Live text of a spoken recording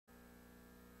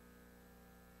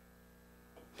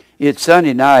It's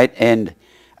Sunday night, and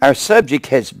our subject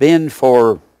has been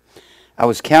I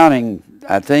was counting,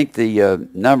 I think the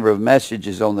number of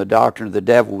messages on the doctrine of the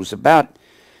devil was about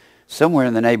somewhere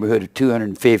in the neighborhood of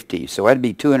 250. So that'd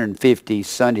be 250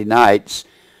 Sunday nights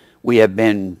we have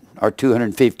been, or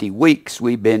 250 weeks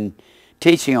we've been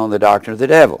teaching on the doctrine of the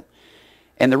devil.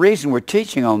 And the reason we're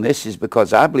teaching on this is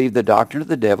because I believe the doctrine of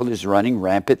the devil is running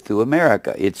rampant through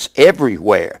America. It's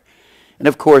everywhere. And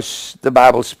of course, the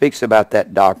Bible speaks about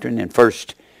that doctrine in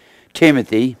 1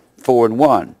 Timothy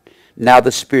 4:1. Now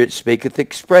the Spirit speaketh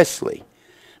expressly,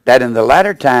 that in the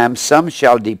latter times some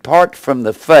shall depart from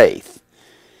the faith,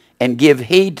 and give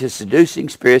heed to seducing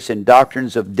spirits and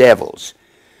doctrines of devils.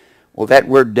 Well, that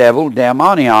word devil,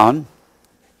 daimonion,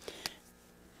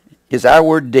 is our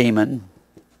word demon,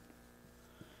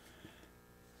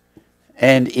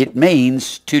 and it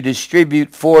means to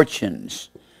distribute fortunes.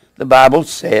 The Bible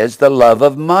says the love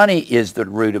of money is the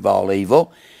root of all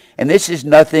evil, and this is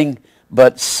nothing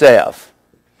but self.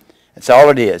 That's all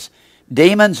it is.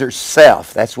 Demons are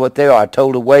self. That's what they are. I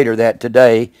told a waiter that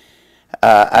today.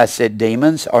 I said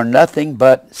demons are nothing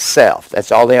but self.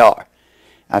 That's all they are.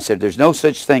 I said there's no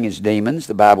such thing as demons.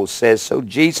 The Bible says so.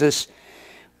 Jesus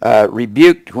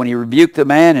when he rebuked the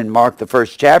man in Mark the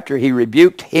 1st chapter, he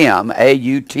rebuked him,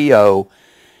 A-U-T-O,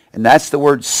 and that's the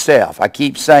word self. I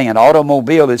keep saying an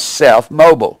automobile is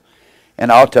self-mobile. An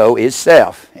auto is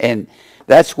self. And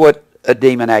that's what a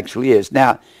demon actually is.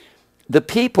 Now, the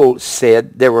people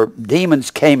said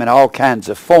demons came in all kinds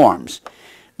of forms.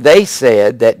 They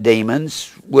said that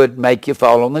demons would make you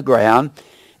fall on the ground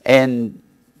and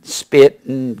spit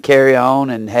and carry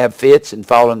on and have fits and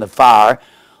fall in the fire.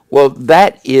 Well,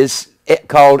 that is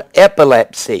called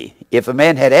epilepsy. If a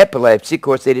man had epilepsy, of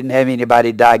course they didn't have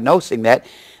anybody diagnosing that,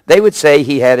 they would say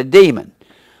he had a demon.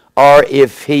 Or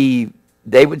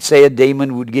they would say a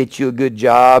demon would get you a good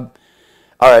job,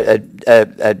 or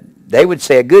they would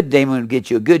say a good demon would get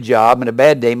you a good job and a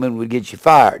bad demon would get you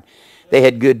fired. They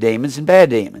had good demons and bad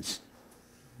demons.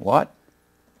 What?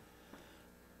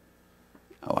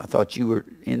 Oh, I thought you were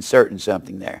inserting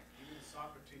something there.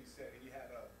 Socrates said he had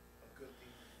a good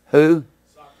demon. Who?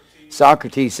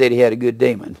 Socrates said he had a good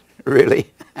demon.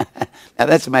 Really? Now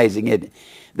that's amazing, isn't it?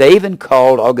 They even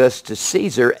called Augustus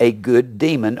Caesar a good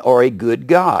demon or a good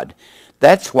god.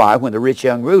 That's why when the rich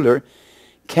young ruler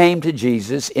came to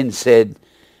Jesus and said,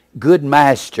 "Good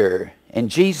master," and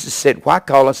Jesus said, "Why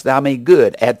callest thou me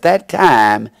good?" At that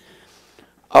time,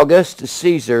 Augustus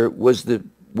Caesar was the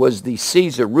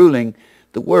Caesar ruling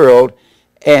the world,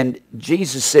 and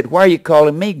Jesus said, "Why are you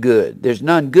calling me good? There's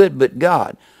none good but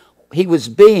God." He was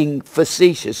being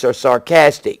facetious or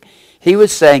sarcastic. He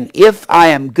was saying, if I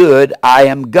am good, I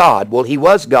am God. Well, he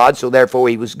was God, so therefore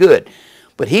he was good.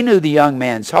 But he knew the young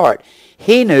man's heart.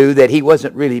 He knew that he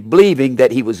wasn't really believing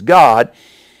that he was God,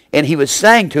 and he was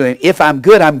saying to him, if I'm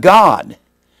good, I'm God.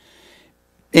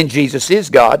 And Jesus is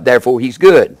God, therefore he's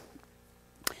good.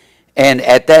 And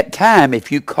at that time,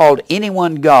 if you called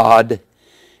anyone God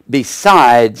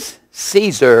besides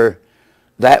Caesar,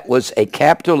 that was a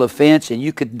capital offense, and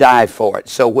you could die for it.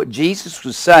 So what Jesus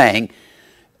was saying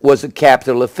was a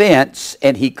capital offense,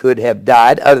 and he could have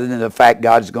died, other than the fact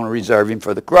God is going to reserve him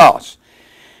for the cross.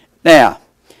 Now,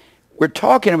 we're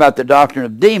talking about the doctrine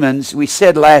of demons. We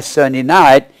said last Sunday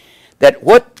night that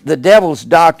what the devil's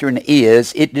doctrine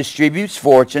is, it distributes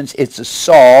fortunes. It's a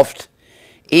soft,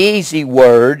 easy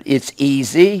word. It's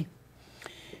easy.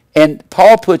 And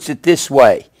Paul puts it this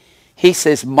way. He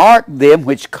says, mark them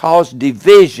which cause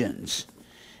divisions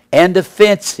and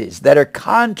offenses that are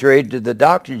contrary to the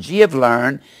doctrines ye have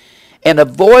learned, and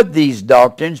avoid these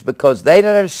doctrines, because they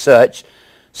that are such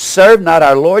serve not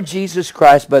our Lord Jesus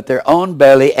Christ, but their own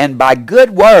belly, and by good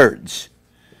words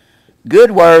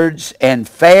and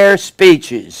fair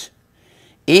speeches,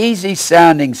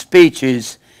 easy-sounding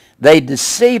speeches, they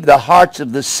deceive the hearts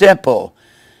of the simple.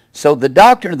 So the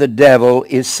doctrine of the devil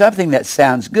is something that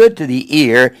sounds good to the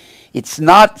ear. It's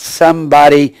not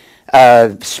somebody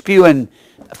spewing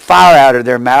fire out of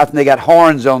their mouth and they got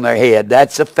horns on their head.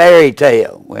 That's a fairy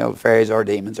tale. Well, fairies are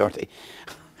demons, aren't they?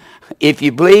 If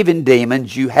you believe in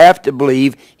demons, you have to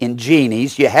believe in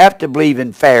genies. You have to believe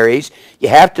in fairies. You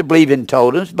have to believe in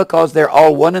totems, because they're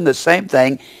all one and the same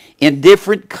thing in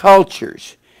different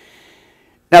cultures.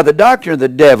 Now, the doctrine of the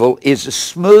devil is a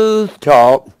smooth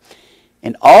talk,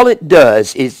 and all it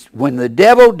does is when the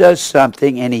devil does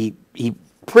something, and he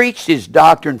preached his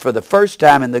doctrine for the first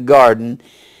time in the garden,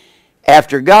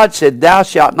 after God said, "Thou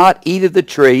shalt not eat of the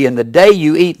tree, and the day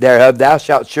you eat thereof, thou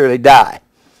shalt surely die."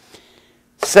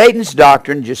 Satan's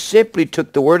doctrine just simply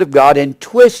took the Word of God and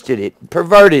twisted it,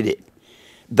 perverted it.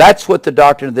 That's what the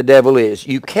doctrine of the devil is.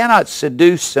 You cannot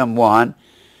seduce someone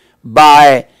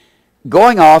by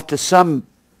going off to some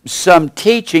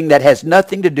teaching that has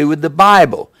nothing to do with the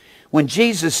Bible. When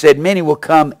Jesus said, many will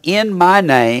come in my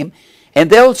name, and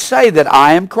they'll say that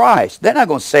I am Christ. They're not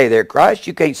going to say they're Christ.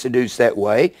 You can't seduce that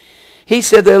way. He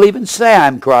said they'll even say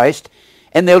I'm Christ,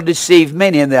 and they'll deceive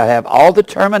many, and they'll have all the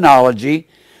terminology.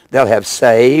 They'll have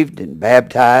saved and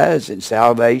baptized and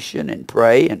salvation and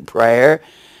pray and prayer,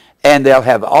 and they'll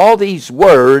have all these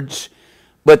words,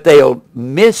 but they'll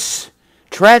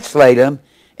mistranslate them,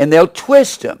 and they'll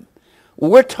twist them.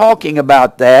 We're talking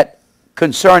about that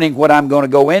concerning what I'm going to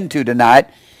go into tonight.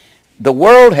 The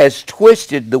world has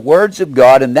twisted the words of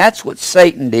God, and that's what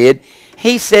Satan did.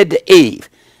 He said to Eve,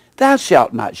 thou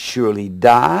shalt not surely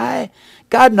die.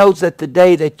 God knows that the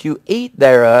day that you eat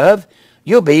thereof,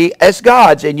 you'll be as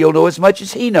gods, and you'll know as much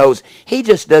as he knows. He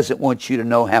just doesn't want you to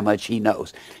know how much he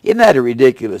knows. Isn't that a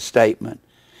ridiculous statement?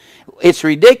 It's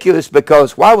ridiculous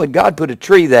because why would God put a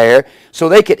tree there so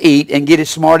they could eat and get as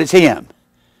smart as him?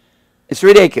 It's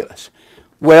ridiculous.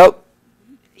 Well,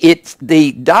 it's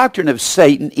the doctrine of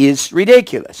Satan is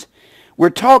ridiculous. We're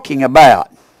talking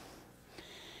about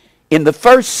in the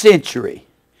first century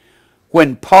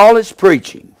when Paul is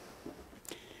preaching,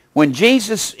 when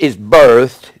Jesus is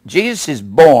birthed, Jesus is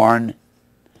born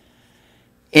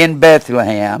in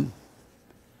Bethlehem,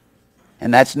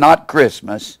 and that's not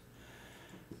Christmas.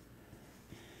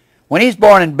 When he's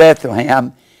born in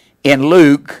Bethlehem, in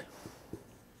Luke,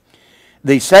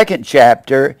 the 2nd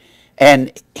chapter,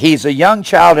 and he's a young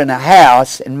child in a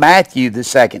house. In Matthew, the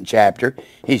 2nd chapter,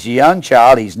 he's a young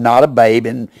child. He's not a babe.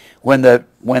 And when the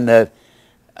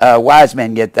wise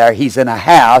men get there, he's in a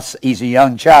house. He's a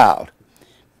young child,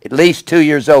 at least 2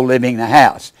 years old, living in a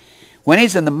house. When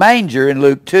he's in the manger in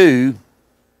Luke 2,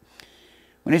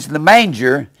 when he's in the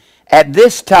manger, at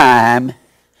this time,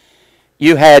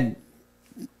 you had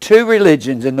two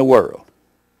religions in the world.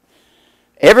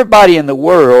 Everybody in the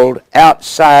world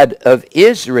outside of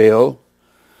Israel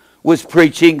was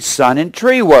preaching sun and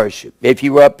tree worship. If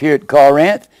you were up here at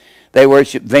Corinth, they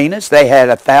worshiped Venus. They had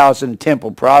 1,000 temple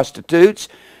prostitutes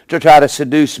to try to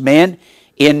seduce men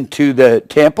into the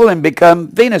temple and become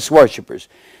Venus worshipers.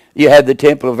 You had the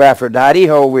temple of Aphrodite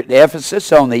over at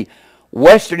Ephesus on the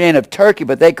western end of Turkey,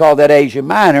 but they call that Asia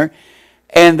Minor,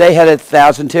 and they had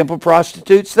 1,000 temple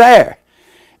prostitutes there.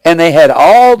 And they had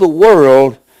all the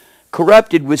world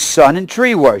corrupted with sun and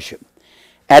tree worship.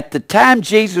 At the time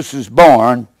Jesus was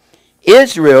born,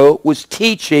 Israel was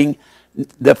teaching,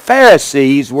 the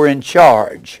Pharisees were in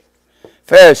charge.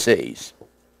 Pharisees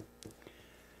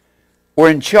were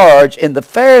in charge, and the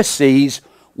Pharisees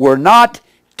were not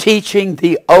teaching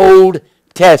the Old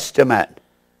Testament.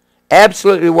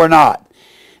 Absolutely were not.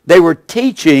 They were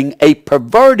teaching a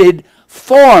perverted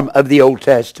form of the Old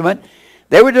Testament.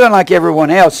 They were doing like everyone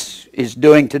else is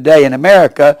doing today in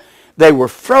America. They were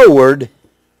froward,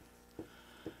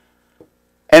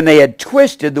 and they had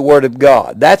twisted the Word of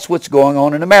God. That's what's going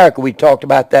on in America. We talked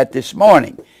about that this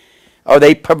morning. Or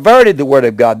they perverted the Word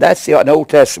of God. That's the Old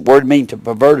Testament word mean, to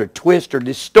pervert or twist or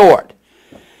distort.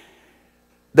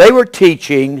 They were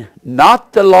teaching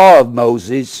not the law of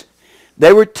Moses.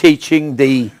 They were teaching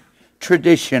the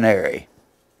traditionary.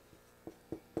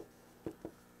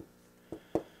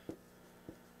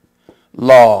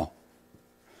 Law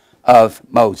of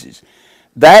Moses.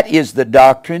 That is the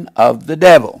doctrine of the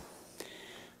devil.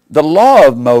 The law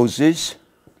of Moses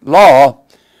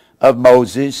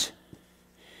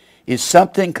is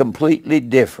something completely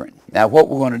different. Now what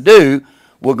we're going to do,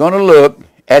 we're going to look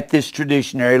at this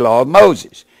traditionary law of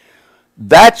Moses.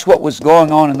 That's what was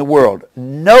going on in the world.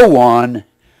 No one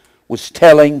was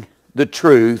telling the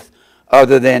truth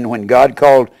other than when God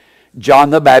called John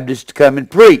the Baptist to come and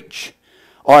preach.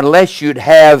 Or unless you'd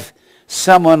have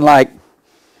someone like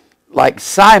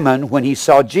Simon when he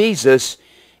saw Jesus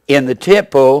in the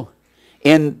temple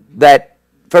in that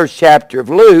first chapter of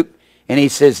Luke, and he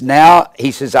says,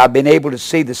 I've been able to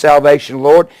see the salvation of the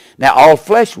Lord. Now all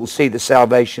flesh will see the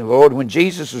salvation of the Lord. When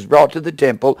Jesus was brought to the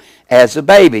temple as a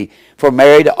baby for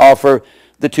Mary to offer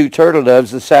the 2 turtle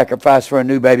doves, the sacrifice for a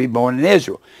new baby born in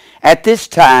Israel. At this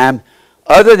time,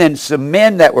 other than some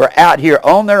men that were out here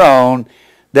on their own,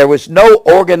 there was no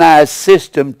organized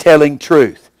system telling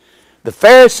truth. The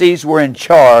Pharisees were in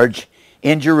charge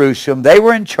in Jerusalem. They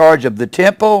were in charge of the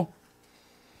temple,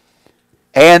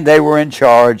 and they were in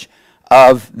charge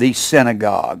of the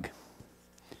synagogue.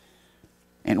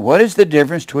 And what is the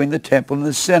difference between the temple and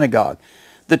the synagogue?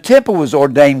 The temple was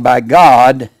ordained by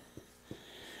God.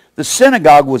 The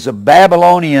synagogue was a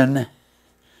Babylonian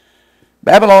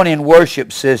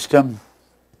worship system,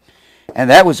 and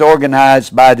that was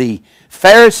organized by the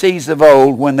Pharisees of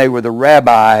old when they were the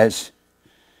rabbis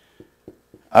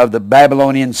of the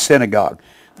Babylonian synagogue.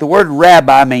 The word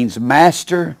rabbi means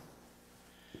master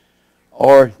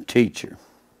or teacher.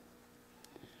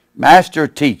 Master or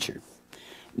teacher.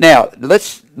 Now,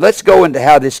 let's go into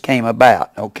how this came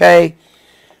about, okay?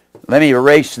 Let me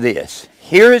erase this.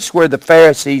 Here is where the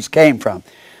Pharisees came from.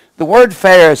 The word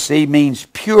Pharisee means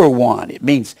pure one. It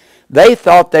means they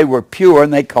thought they were pure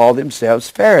and they called themselves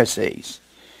Pharisees.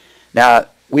 Now,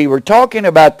 we were talking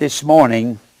about this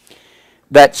morning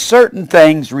that certain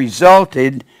things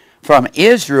resulted from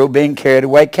Israel being carried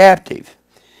away captive.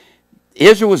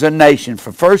 Israel was a nation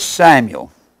for 1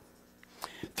 Samuel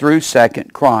through 2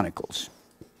 Chronicles.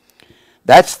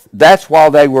 That's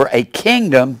while they were a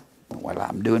kingdom. What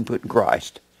I'm doing, putting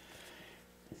Christ.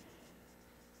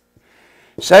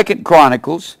 2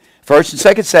 Chronicles, 1st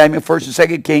and 2nd Samuel, 1st and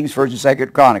 2nd Kings, 1st and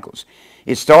 2nd Chronicles.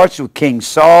 It starts with King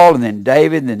Saul, and then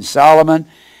David, and then Solomon,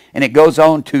 and it goes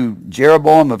on to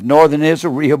Jeroboam of northern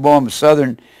Israel, Rehoboam of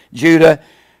southern Judah,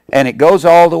 and it goes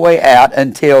all the way out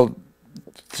until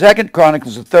 2nd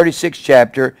Chronicles, the 36th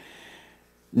chapter.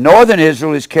 Northern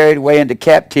Israel is carried away into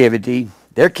captivity.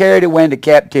 They're carried away into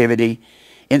captivity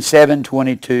in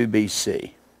 722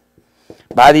 BC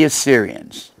by the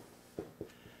Assyrians.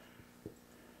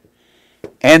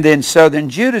 And then southern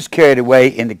Judah is carried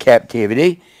away into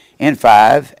captivity in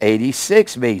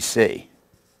 586 BC.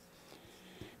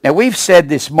 Now, we've said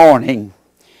this morning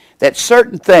that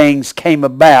certain things came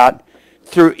about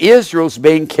through Israel's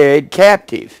being carried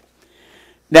captive.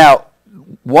 Now,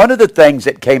 one of the things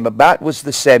that came about was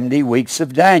the 70 weeks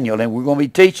of Daniel, and we're going to be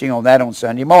teaching on that on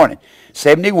Sunday morning.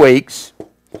 70 weeks.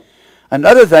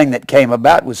 Another thing that came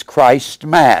about was Christ's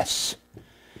Mass.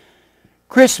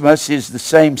 Christmas is the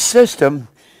same system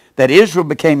that Israel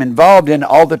became involved in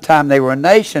all the time they were a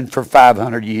nation for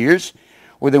 500 years,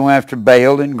 where they went after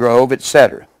Baal and Grove,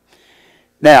 etc.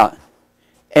 Now,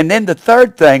 and then the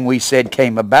third thing we said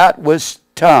came about was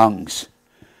tongues,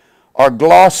 or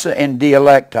glossa and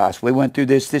dialectos. We went through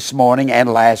this morning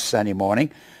and last Sunday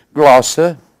morning.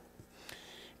 Glossa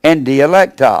and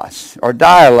dialectos, or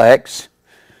dialects.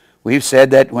 We've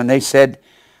said that when they said,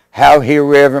 how hear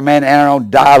we every man in our own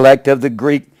dialect of the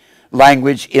Greek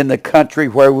language in the country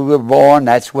where we were born,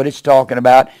 that's what it's talking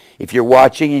about. If you're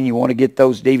watching and you want to get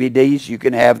those DVDs, you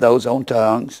can have those on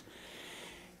tongues.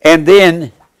 And then,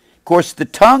 of course, the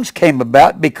tongues came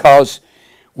about because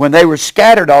when they were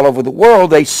scattered all over the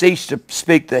world, they ceased to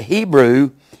speak the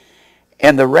Hebrew,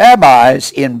 and the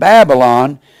rabbis in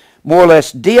Babylon more or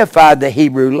less deified the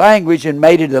Hebrew language and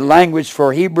made it a language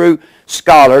for Hebrew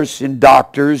scholars and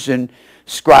doctors and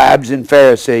scribes and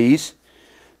Pharisees.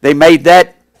 They made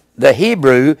that the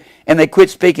Hebrew, and they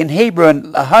quit speaking Hebrew.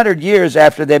 And 100 years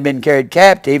after they've been carried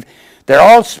captive, they're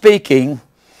all speaking,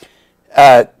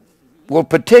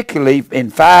 particularly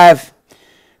in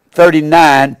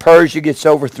 539, Persia gets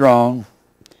overthrown.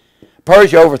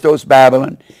 Persia overthrows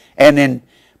Babylon, and then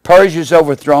Persia's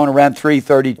overthrown around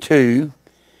 332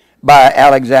 by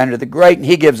Alexander the Great, and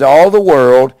he gives all the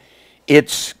world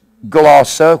its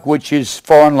glossa, which is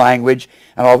foreign language,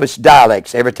 and all of its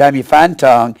dialects. Every time you find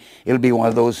tongue, it'll be one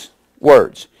of those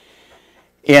words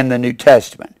in the New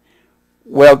Testament.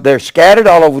 Well, they're scattered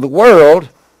all over the world,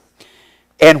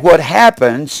 and what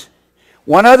happens,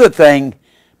 one other thing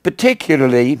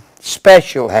particularly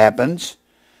special happens,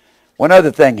 one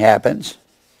other thing happens,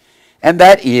 and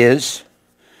that is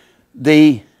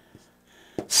the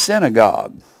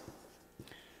synagogue.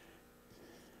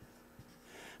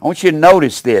 I want you to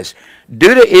notice this.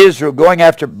 Due to Israel going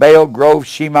after Baal, Grove,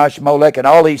 Shemash, Molech, and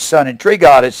all these sun and tree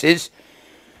goddesses,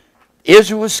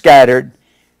 Israel was scattered,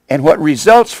 and what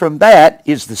results from that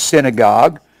is the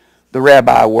synagogue, the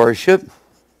rabbi worship,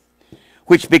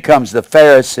 which becomes the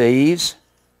Pharisees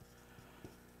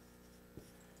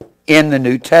in the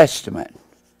New Testament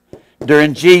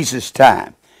during Jesus'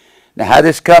 time. Now, how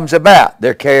this comes about,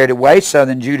 they're carried away.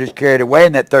 Southern Judah's carried away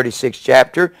in that 36th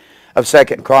chapter of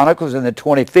 2nd Chronicles and the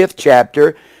 25th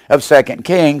chapter of 2nd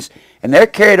Kings, and they're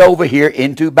carried over here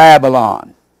into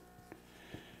Babylon.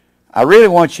 I really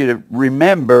want you to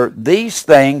remember these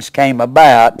things came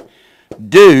about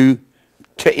due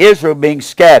to Israel being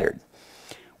scattered.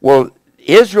 Well,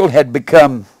 Israel had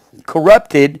become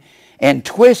corrupted and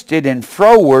twisted and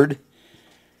froward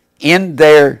in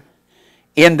their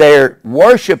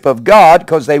worship of God,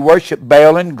 because they worshiped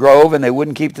Baal and Grove, and they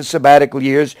wouldn't keep the sabbatical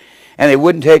years, and they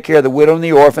wouldn't take care of the widow and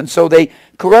the orphan, so they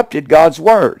corrupted God's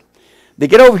word. They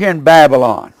get over here in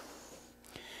Babylon,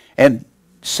 and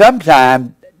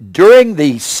sometime during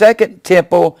the Second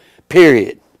Temple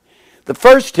period, the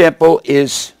first temple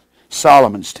is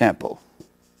Solomon's temple.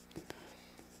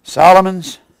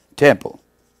 Solomon's temple.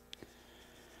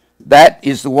 That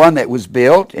is the one that was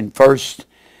built in 1st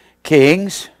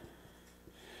Kings,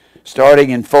 starting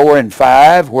in 4 and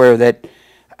 5, where that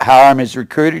Hiram is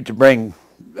recruited to bring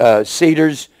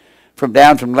cedars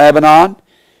down from Lebanon,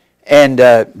 and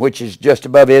which is just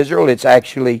above Israel. It's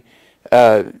actually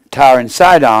Tyre and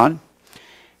Sidon.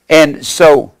 And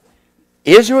so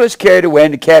Israel is carried away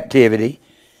into captivity.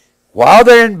 While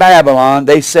they're in Babylon,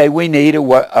 they say we need a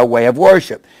way of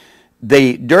worship.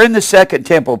 During the Second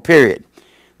Temple period,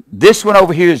 this one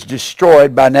over here is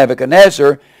destroyed by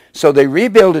Nebuchadnezzar, so they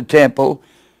rebuild a temple.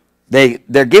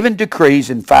 They're given decrees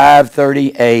in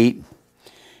 538,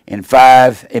 in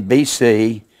 5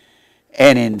 BC,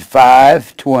 and in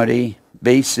 520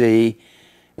 BC,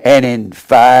 and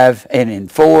in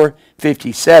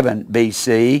 457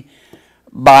 BC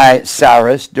by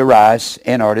Cyrus, Darius,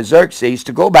 and Artaxerxes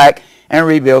to go back and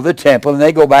rebuild the temple. And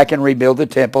they go back and rebuild the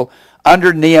temple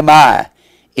under Nehemiah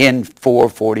in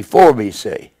 444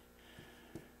 BC.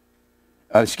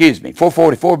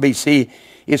 444 BC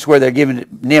is where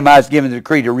Nehemiah's given the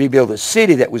decree to rebuild the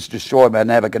city that was destroyed by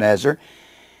Nebuchadnezzar.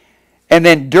 And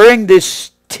then during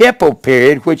this temple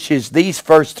period, which is these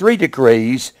first 3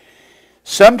 decrees,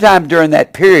 sometime during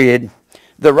that period,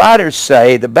 the writers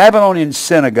say the Babylonian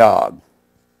synagogue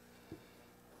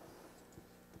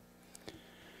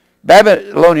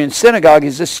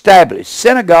is established.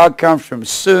 Synagogue comes from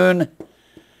sun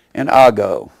and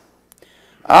ago.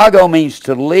 Ago means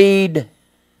to lead.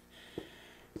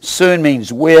 Sun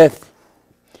means with.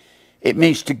 It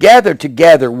means to gather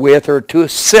together with, or to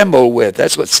assemble with.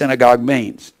 That's what synagogue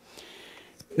means.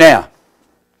 Now,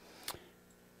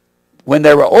 when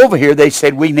they were over here, they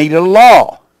said we need a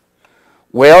law.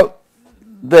 Well,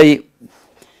 they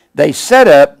set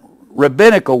up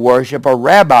rabbinical worship, or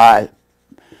rabbi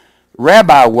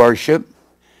worship,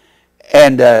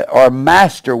 and or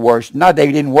master worship. Not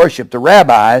they didn't worship the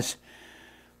rabbis,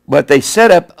 but they set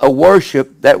up a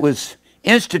worship that was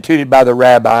instituted by the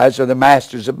rabbis or the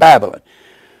masters of Babylon.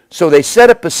 So they set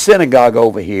up a synagogue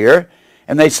over here,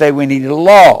 and they say we need a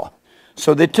law.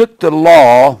 So they took the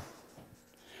law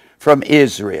from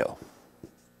Israel.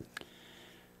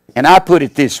 And I put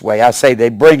it this way. I say they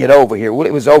bring it over here. Well,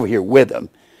 it was over here with them.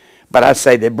 But I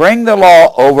say they bring the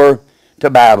law over to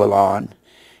Babylon,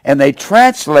 and they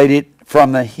translate it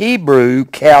from the Hebrew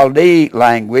Chaldee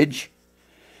language.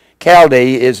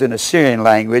 Chaldee is an Assyrian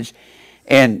language,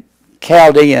 and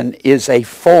Chaldean is a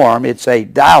form, it's a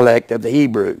dialect of the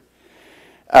Hebrew.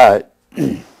 From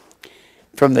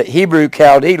the Hebrew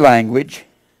Chaldee language,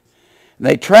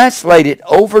 they translate it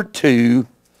over to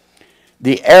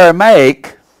the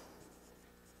Aramaic,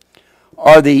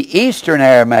 or the Eastern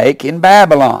Aramaic in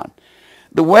Babylon.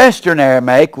 The Western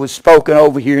Aramaic was spoken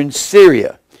over here in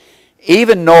Syria.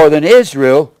 Even northern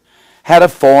Israel had a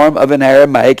form of an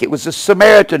Aramaic. It was a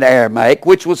Samaritan Aramaic,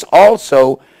 which was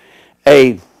also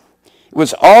a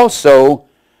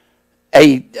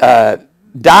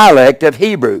dialect of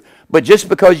Hebrew. But just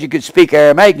because you could speak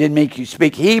Aramaic didn't mean you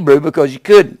speak Hebrew, because you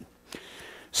couldn't.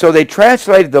 So they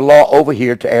translated the law over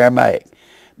here to Aramaic.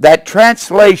 That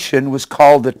translation was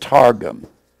called the Targum.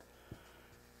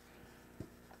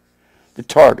 The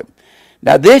Targum.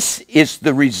 Now this is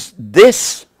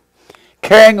this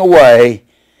carrying away,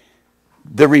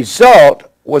 the result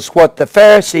was what the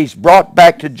Pharisees brought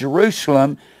back to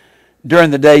Jerusalem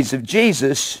during the days of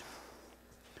Jesus.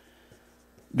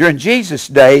 During Jesus'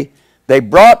 day, they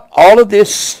brought all of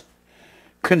this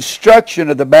construction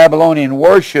of the Babylonian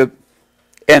worship,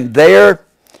 and they're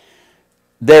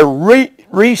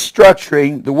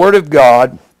restructuring the Word of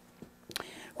God,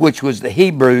 which was the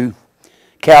Hebrew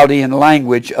Chaldean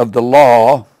language of the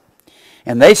law.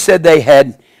 And they said they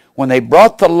had, when they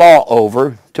brought the law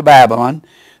over to Babylon,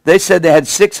 they said they had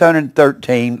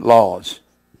 613 laws.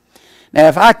 Now,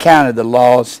 if I counted the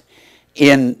laws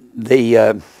in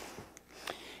the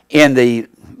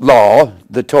law,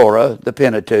 the Torah, the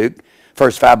Pentateuch,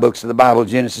 first 5 books of the Bible,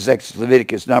 Genesis, Exodus,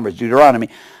 Leviticus, Numbers, Deuteronomy,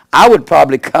 I would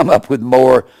probably come up with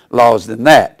more laws than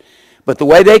that. But the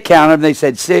way they counted them, they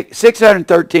said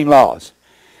 613 laws.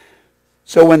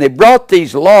 So when they brought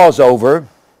these laws over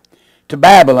to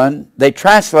Babylon, they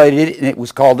translated it, and it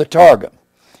was called the Targum.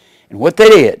 And what they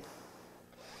did,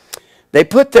 they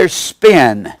put their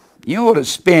spin. You know what a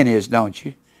spin is, don't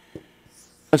you?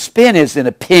 A spin is an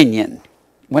opinion.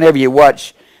 Whenever you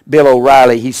watch Bill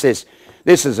O'Reilly, he says,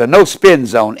 this is a no-spin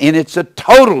zone, and it's a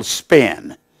total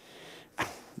spin.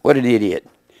 What an idiot.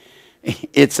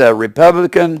 It's a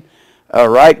Republican, a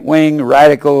right-wing,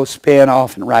 radical spin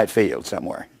off in right field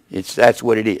somewhere. That's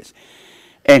what it is.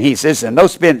 And he says, no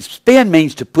spin. Spin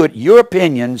means to put your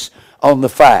opinions on the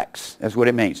facts. That's what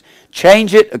it means.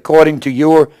 Change it according to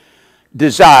your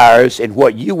desires and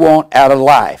what you want out of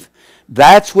life.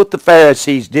 That's what the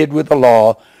Pharisees did with the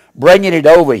law, bringing it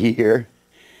over here.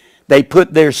 They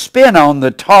put their spin on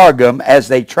the Targum as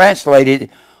they translated it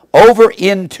over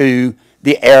into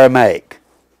the Aramaic.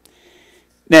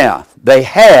 Now, they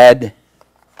had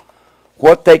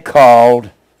what they called,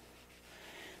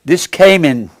 this came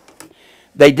in,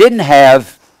 they didn't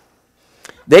have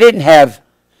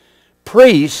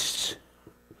priests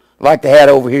like they had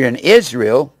over here in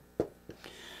Israel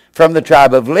from the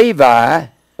tribe of Levi,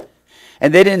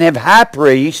 and they didn't have high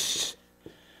priests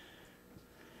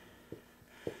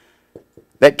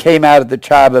that came out of the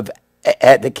tribe of,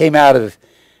 that came out of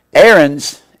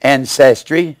Aaron's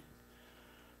ancestry.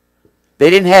 They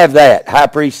didn't have that, high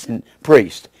priest and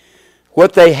priest.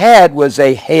 What they had was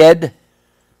a head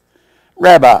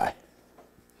rabbi,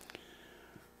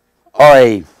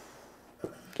 or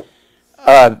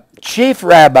a chief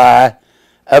rabbi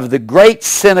of the great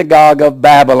synagogue of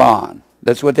Babylon.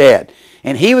 That's what they had.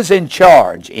 And he was in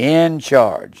charge. And he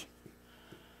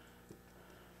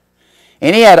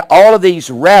had all of these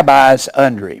rabbis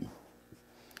under him.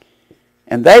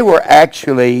 And they were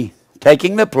actually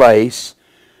taking the place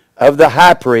of the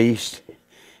high priest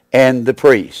and the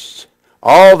priests.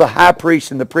 All the high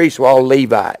priests and the priests were all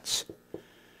Levites,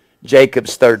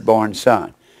 Jacob's third-born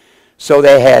son. So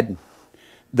they had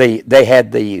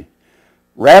the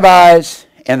rabbis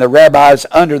and the rabbis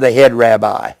under the head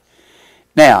rabbi.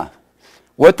 Now,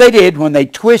 what they did when they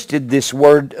twisted this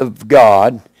word of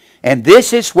God, and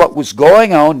this is what was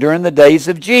going on during the days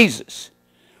of Jesus,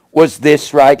 was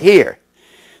this right here.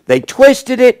 They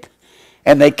twisted it,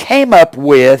 and they came up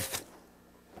with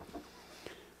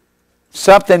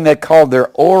something they called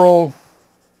their oral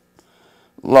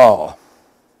law.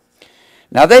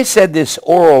 Now, they said this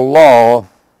oral law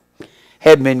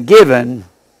had been given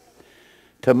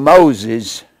to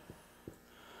Moses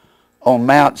on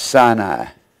Mount Sinai.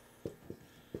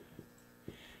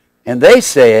 And they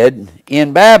said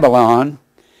in Babylon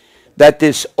that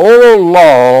this oral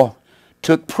law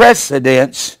took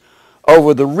precedence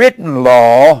over the written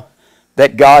law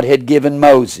that God had given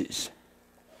Moses.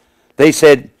 They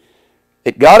said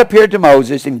that God appeared to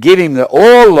Moses and gave him the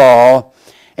oral law,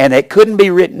 and it couldn't be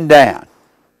written down.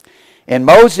 And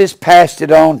Moses passed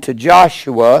it on to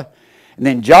Joshua, and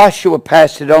then Joshua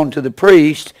passed it on to the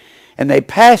priest, and they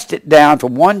passed it down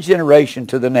from one generation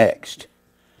to the next.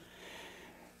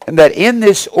 And that in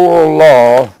this oral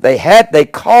law, they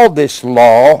called this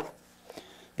law,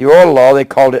 the oral law, they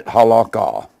called it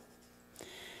Halakah.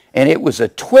 And it was a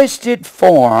twisted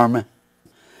form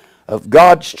of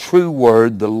God's true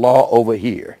word, the law over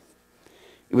here.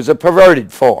 It was a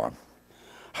perverted form,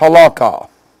 Halakah.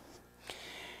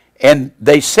 And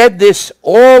they said this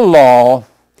oral law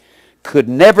could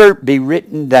never be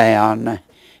written down.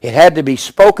 It had to be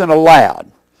spoken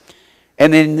aloud.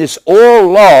 And in this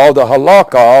oral law, the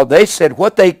Halakah, they said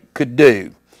what they could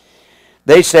do.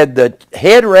 They said the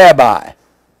head rabbi,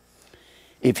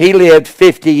 if he lived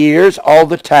 50 years all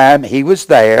the time he was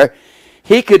there,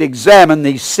 he could examine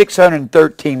these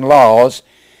 613 laws.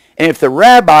 And if the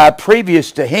rabbi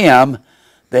previous to him,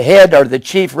 the head or the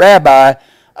chief rabbi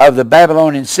of the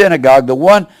Babylonian synagogue, the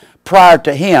one prior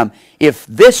to him, if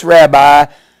this rabbi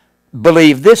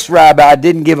believed this rabbi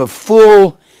didn't give a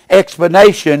full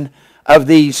explanation of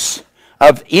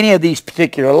any of these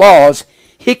particular laws,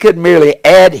 he could merely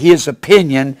add his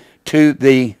opinion to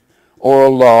the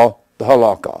oral law, the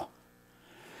Halakah.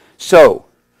 So,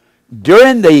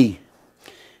 during the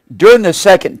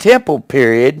Second Temple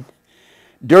period,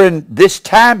 during this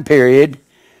time period,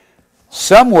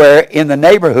 somewhere in the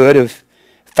neighborhood of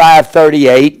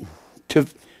 538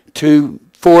 to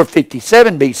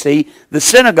 457 BC, the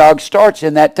synagogue starts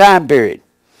in that time period.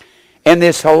 And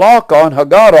this Halakah and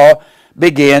Haggadah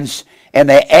begins, and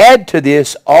they add to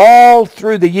this all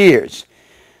through the years.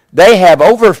 They have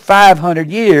over 500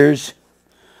 years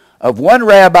of one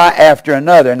rabbi after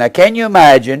another. Now, can you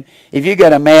imagine if you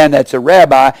got a man that's a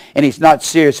rabbi and he's not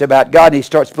serious about God and he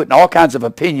starts putting all kinds of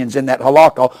opinions in that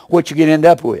Halakah, what you can end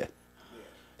up with?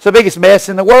 It's the biggest mess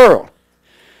in the world.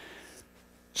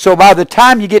 So by the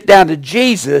time you get down to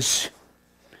Jesus,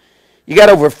 you got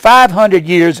over 500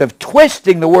 years of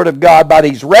twisting the Word of God by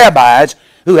these rabbis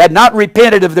who had not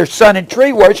repented of their sun and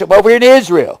tree worship over here in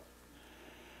Israel.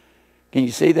 Can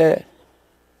you see that?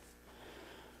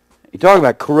 You're talking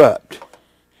about corrupt.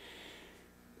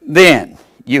 Then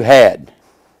you had,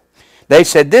 they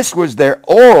said this was their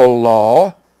oral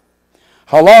law,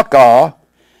 Halakah.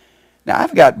 Now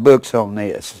I've got books on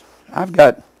this. I've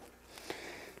got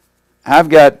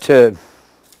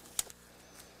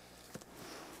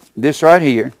this right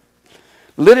here.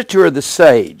 Literature of the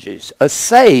sages. A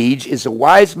sage is a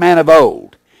wise man of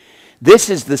old. This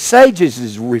is the sages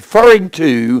is referring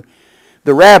to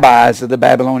the rabbis of the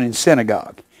Babylonian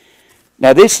synagogue.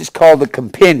 Now this is called the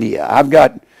Compendia. I've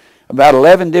got about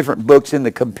 11 different books in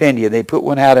the Compendia. They put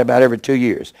one out about every 2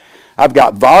 years. I've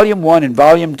got volume 1 and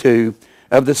volume 2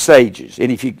 of the sages.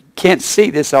 And if you can't see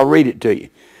this, I'll read it to you.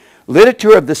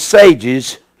 Literature of the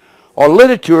sages, or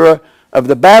literature of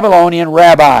the Babylonian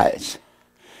rabbis.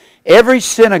 Every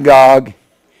synagogue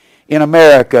in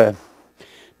America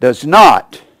does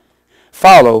not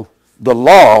follow the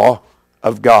law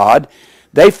of God.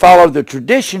 They follow the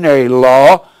traditionary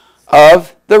law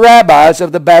of the rabbis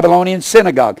of the Babylonian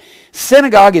synagogue.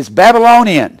 Synagogue is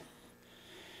Babylonian.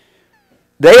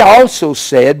 They also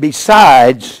said,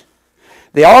 besides,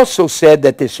 they also said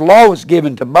that this law was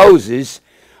given to Moses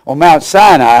on Mount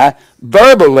Sinai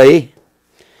verbally.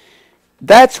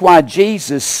 That's why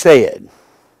Jesus said,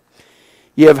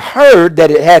 "You have heard that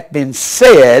it hath been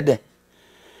said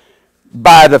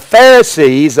by the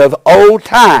Pharisees of old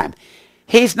time."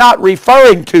 He's not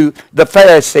referring to the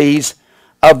Pharisees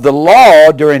of the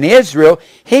law during Israel.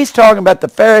 He's talking about the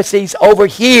Pharisees over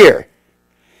here.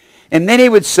 And then he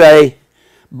would say,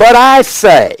 but I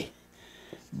say.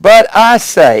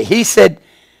 He said,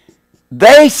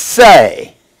 they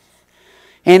say.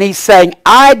 And he's saying,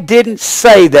 I didn't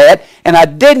say that, and I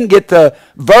didn't get the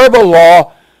verbal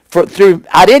law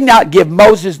I did not give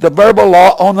Moses the verbal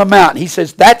law on the mountain. He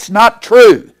says, that's not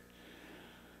true.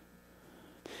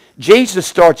 Jesus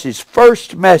starts his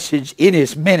first message in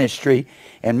his ministry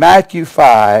in Matthew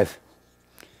 5,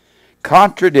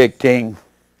 contradicting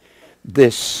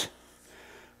this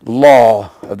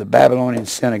law of the Babylonian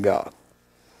synagogue.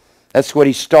 That's what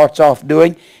he starts off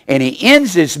doing, and he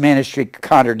ends his ministry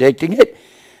contradicting it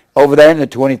over there in the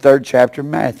 23rd chapter of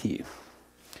Matthew.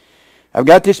 I've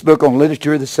got this book on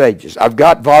literature of the sages. I've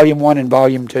got volume 1 and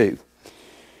volume 2.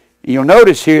 You'll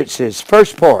notice here it says,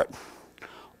 first part,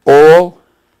 oral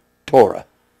Torah.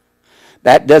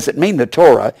 That doesn't mean the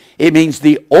Torah. It means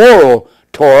the oral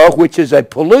Torah, which is a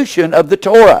pollution of the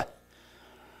Torah.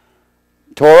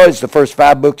 Torah is the first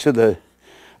 5 books of the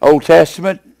Old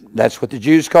Testament. That's what the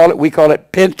Jews call it. We call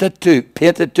it Pentateuch.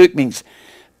 Pentateuch means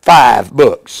 5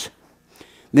 books.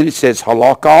 Then it says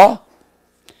Halakah,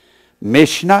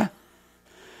 Mishnah.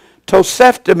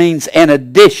 Tosefta means an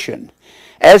addition.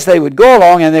 As they would go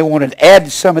along and they wanted to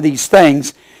add some of these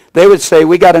things, they would say,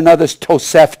 we got another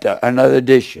Tosefta, another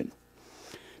addition.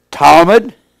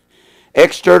 Talmud,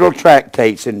 external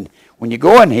tractates. And when you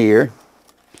go in here,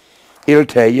 it'll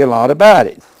tell you a lot about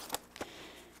it.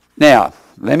 Now,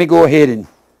 let me go ahead and...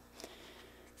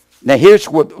 Now,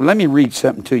 let me read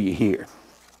something to you here.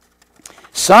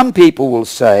 Some people will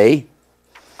say,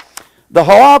 the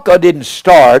Halakah didn't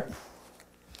start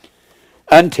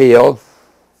until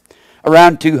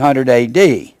around 200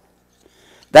 A.D.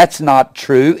 That's not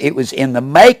true. It was in the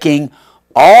making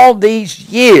all these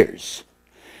years.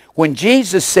 When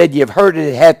Jesus said, you've heard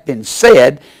it hath been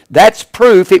said, that's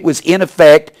proof it was in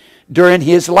effect during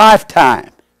his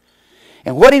lifetime.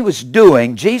 And what he was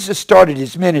doing, Jesus started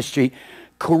his ministry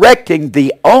correcting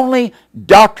the only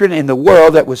doctrine in the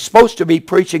world that was supposed to be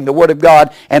preaching the Word of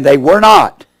God, and they were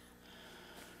not.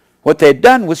 What they had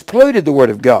done was polluted the Word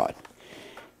of God.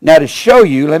 Now to show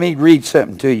you, let me read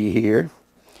something to you here.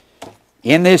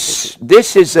 In this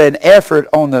is an effort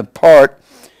on the part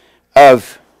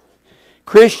of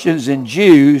Christians and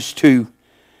Jews to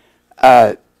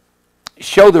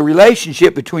show the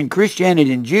relationship between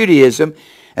Christianity and Judaism,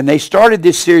 and they started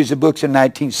this series of books in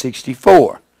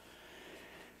 1964.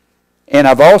 And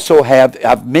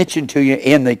I've mentioned to you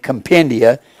in the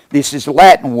Compendia, this is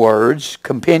Latin words,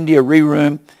 Compendia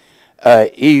Rerum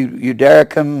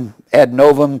Iudaricum ad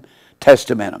Novum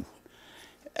Testamentum.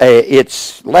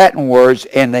 It's Latin words,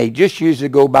 and they just usually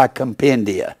go by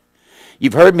Compendia.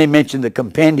 You've heard me mention the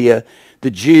Compendia,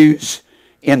 the Jews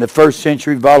in the first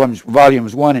century, volumes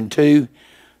 1 and 2.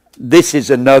 This is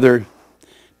another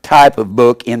type of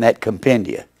book in that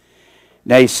Compendia.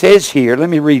 Now he says here, let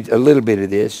me read a little bit of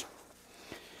this.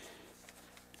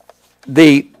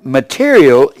 The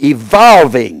material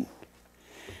evolving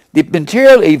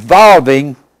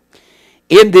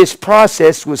in this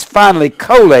process was finally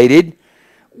collated,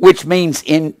 which means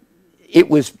it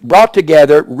was brought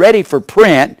together, ready for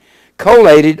print,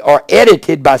 collated or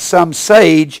edited by some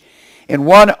sage in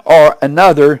one or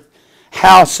another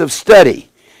house of study.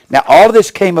 Now, all of this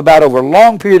came about over a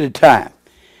long period of time.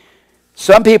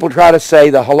 Some people try to say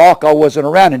the Halakah wasn't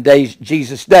around in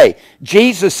Jesus' day.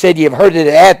 Jesus said, you've heard that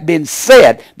it hath been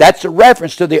said. That's a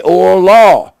reference to the oral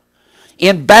law.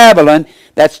 In Babylon,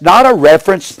 that's not a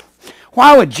reference.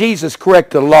 Why would Jesus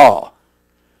correct the law?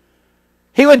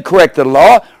 He wouldn't correct the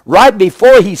law. Right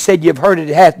before he said, you've heard it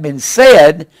hath been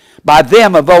said by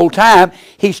them of old time,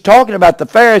 he's talking about the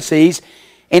Pharisees,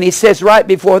 and he says right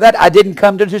before that, I didn't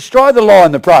come to destroy the law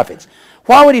and the prophets.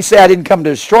 Why would he say I didn't come to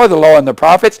destroy the law and the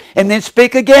prophets and then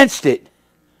speak against it?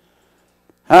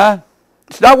 Huh?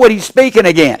 It's not what he's speaking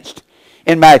against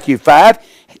in Matthew 5.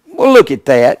 Well, look at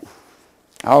that.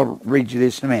 I'll read you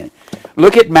this in a minute.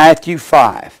 Look at Matthew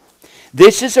 5.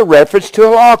 This is a reference to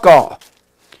Halakah.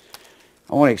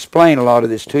 I want to explain a lot of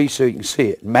this to you so you can see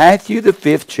it. Matthew, the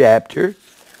 5th chapter.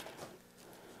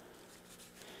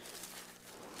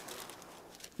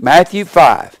 Matthew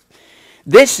 5.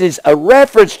 This is a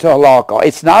reference to Halakah.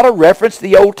 It's not a reference to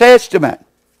the Old Testament.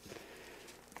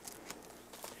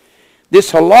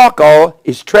 This Halakah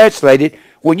is translated,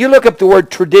 when you look up the word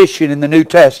tradition in the New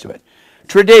Testament,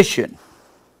 tradition.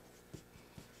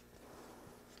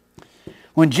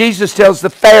 When Jesus tells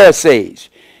the Pharisees,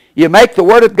 you make the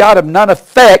Word of God of none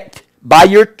effect by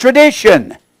your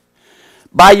tradition,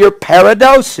 by your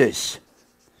paradosis.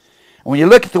 When you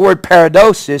look at the word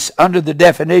paradosis, under the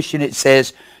definition it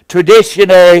says,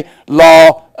 traditionary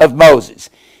law of Moses.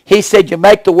 He said you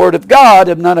make the Word of God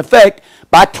of none effect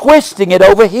by twisting it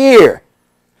over here.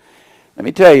 Let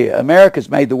me tell you, America's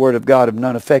made the Word of God of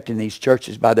none effect in these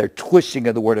churches by their twisting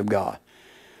of the Word of God.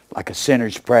 Like a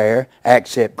sinner's prayer,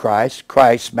 accept Christ,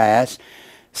 Christ's Mass.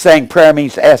 Saying prayer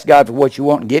means to ask God for what you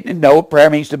want and get it. No, prayer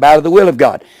means to bow to the will of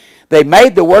God. They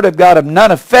made the Word of God of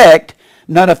none effect.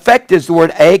 None effect is the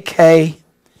word A-K-U-R-O-O,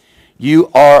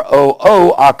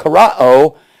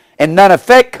 akarao, and none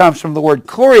effect comes from the word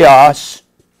kurios.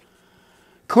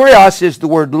 Kurios is the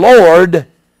word Lord.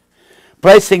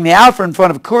 Placing the alpha in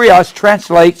front of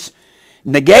kurios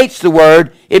negates the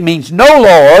word. It means no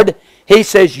Lord. He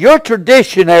says your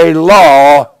traditionary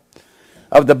law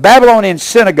of the Babylonian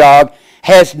synagogue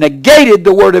has negated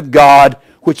the Word of God,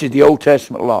 which is the Old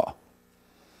Testament law.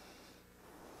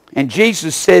 And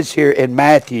Jesus says here in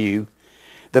Matthew,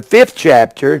 the 5th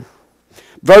chapter,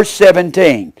 verse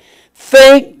 17,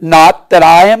 think not that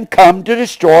I am come to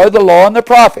destroy the law and the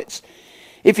prophets.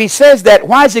 If he says that,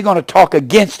 why is he going to talk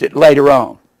against it later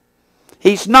on?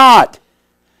 He's not.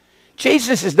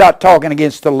 Jesus is not talking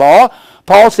against the law.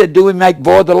 Paul said, do we make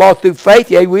void the law through faith?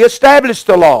 Yea, we establish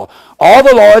the law. All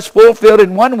the law is fulfilled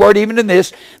in one word, even in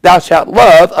this, thou shalt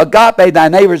love, agape, thy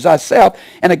neighbor as thyself.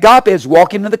 And agape is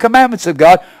walking in the commandments of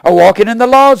God or walking in the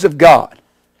laws of God.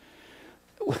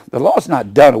 The law's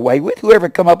not done away with. Whoever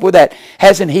come up with that,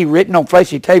 hasn't he written on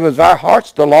fleshy tables of our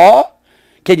hearts the law?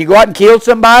 Can you go out and kill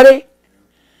somebody?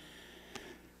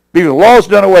 Because the law's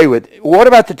done away with. What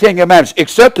about the Ten Commandments?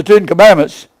 Except the Ten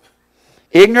Commandments.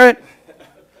 Ignorant?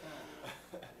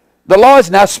 The law is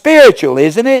now spiritual,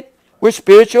 isn't it? We're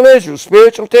spiritual Israel,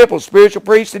 spiritual temple, spiritual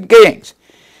priests and kings.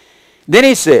 Then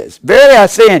he says, verily I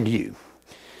say unto you,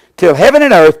 till heaven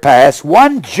and earth pass,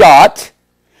 one jot,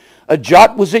 a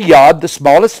jot was a yod, the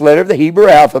smallest letter of the Hebrew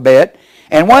alphabet,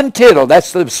 and one tittle,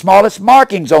 that's the smallest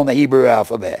markings on the Hebrew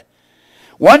alphabet.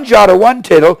 One jot or one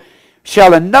tittle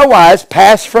shall in no wise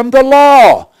pass from the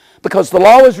law, because the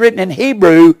law was written in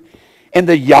Hebrew, and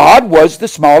the yod was the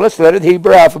smallest letter of the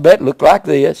Hebrew alphabet, looked like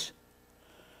this.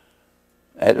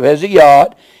 That was a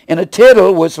yod. And a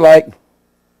tittle was like,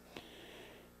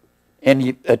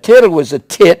 and a tittle was a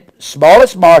tit,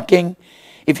 smallest marking.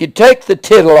 If you take the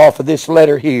tittle off of this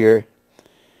letter here,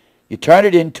 you turn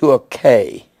it into a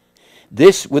K.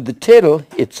 This, with the tittle,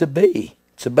 it's a B.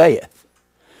 It's a bayeth.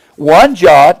 One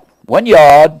jot, one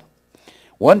yod,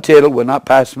 one tittle will not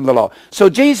pass from the law. So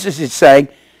Jesus is saying,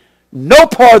 no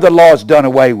part of the law is done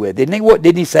away with.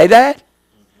 Didn't he say that?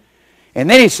 And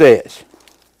then he says,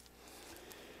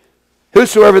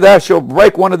 whosoever thou shalt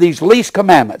break one of these least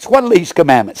commandments. What least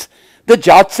commandments? The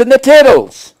jots and the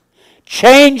tittles.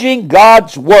 Changing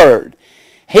God's word.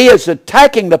 He is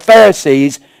attacking the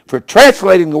Pharisees for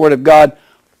translating the word of God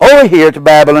over here to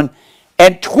Babylon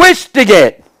and twisting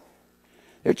it.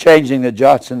 They're changing the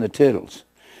jots and the tittles.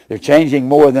 They're changing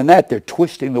more than that. They're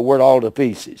twisting the word all to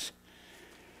pieces.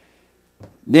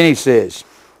 Then he says,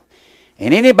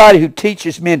 and anybody who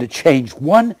teaches men to change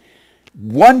one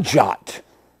jot,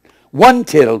 one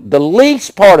tittle, the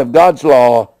least part of God's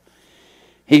law,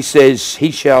 he says, he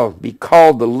shall be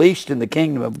called the least in the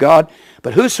kingdom of God.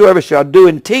 But whosoever shall do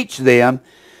and teach them,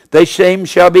 they same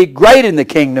shall be great in the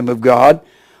kingdom of God.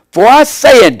 For I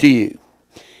say unto you.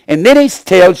 And then he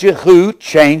tells you who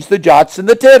changed the jots and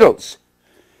the tittles.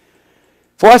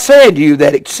 For I say unto you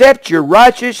that except your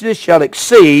righteousness shall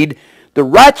exceed the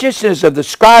righteousness of the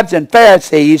scribes and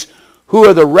Pharisees, who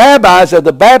are the rabbis of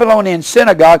the Babylonian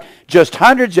synagogue just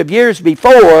hundreds of years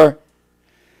before,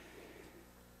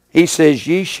 he says,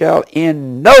 ye shall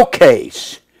in no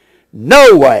case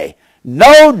no way,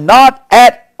 no, not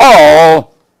at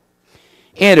all,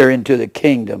 enter into the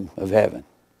kingdom of heaven.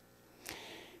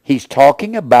 He's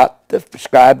talking about the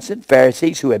scribes and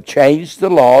Pharisees who have changed the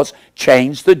laws,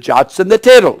 changed the jots and the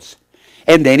tittles.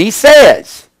 And then he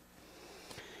says,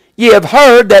 ye have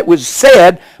heard that was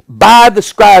said by the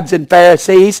scribes and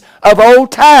Pharisees of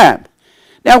old time.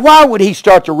 Now, why would he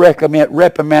start to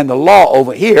reprimand the law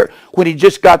over here when he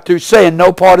just got through saying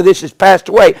no part of this has passed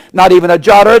away, not even a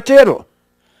jot or a tittle?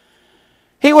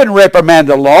 He wouldn't reprimand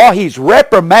the law. He's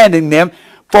reprimanding them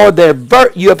for their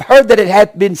you have heard that it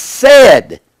hath been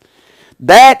said.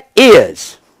 That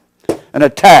is an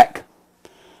attack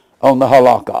on the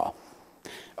Halakah.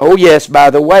 Oh yes, by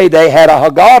the way, they had a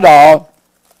Haggadah,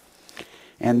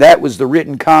 and that was the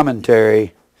written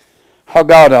commentary,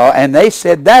 Haggadah, and they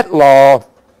said that law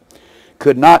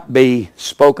could not be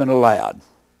spoken aloud.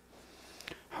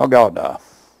 Haggadah.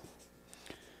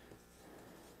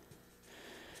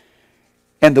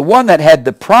 And the one that had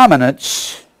the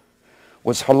prominence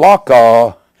was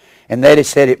Halakah, and they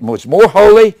said it was more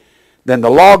holy than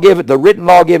the written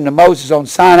law given to Moses on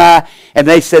Sinai, and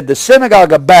they said the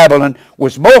synagogue of Babylon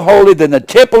was more holy than the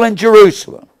temple in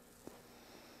Jerusalem.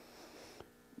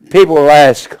 People will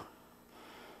ask,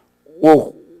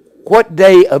 well, what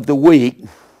day of the week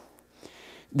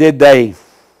did they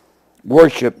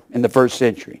worship in the first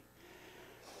century?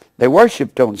 They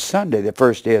worshiped on Sunday, the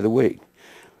first day of the week.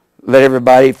 Let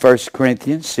everybody, 1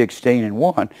 Corinthians 16 and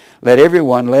 1, let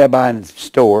everyone lay by in the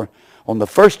store on the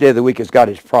first day of the week as God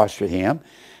has prospered him.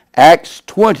 Acts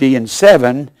 20 and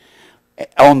 7,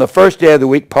 on the first day of the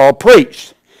week, Paul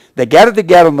preached. They gathered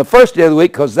together on the first day of the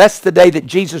week because that's the day that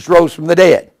Jesus rose from the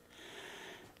dead.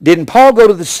 Didn't Paul go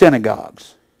to the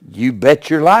synagogues? You bet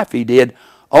your life he did.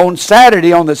 On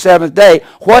Saturday, on the seventh day.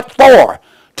 What for?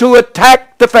 To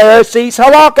attack the Pharisees'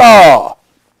 Halakah.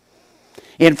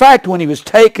 In fact, when he was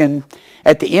taken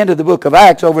at the end of the book of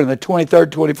Acts, over in the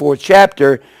 23rd, 24th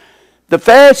chapter, the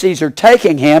Pharisees are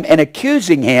taking him and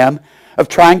accusing him of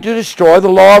trying to destroy the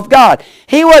law of God.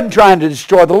 He wasn't trying to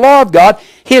destroy the law of God.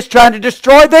 He was trying to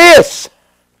destroy this.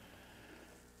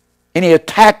 And he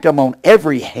attacked them on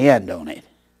every hand on it.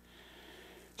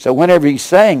 So whenever he's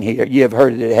saying here, ye have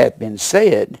heard that it hath been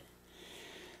said,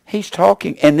 he's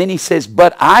talking, and then he says,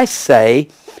 but I say,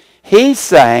 he's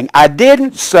saying, I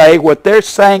didn't say what they're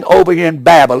saying over here in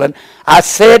Babylon. I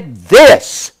said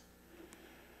this.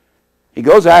 He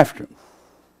goes after them.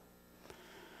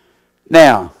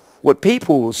 Now, what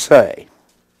people will say,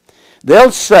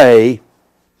 they'll say,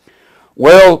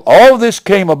 well, all this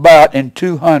came about in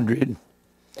 200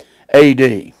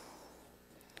 A.D.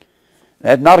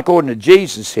 That's not according to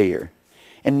Jesus here,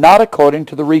 and not according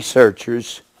to the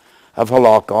researchers of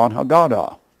Halakah and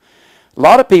Haggadah. A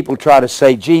lot of people try to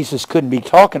say Jesus couldn't be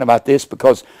talking about this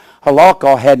because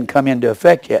Halakah hadn't come into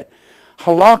effect yet.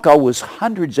 Halakah was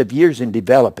hundreds of years in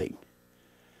developing.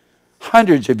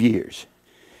 Hundreds of years.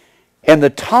 And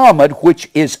the Talmud, which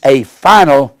is the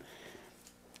final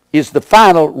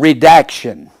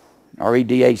redaction.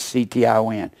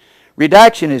 R-E-D-A-C-T-I-O-N.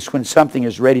 Redaction is when something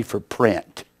is ready for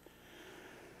print.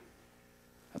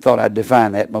 I thought I'd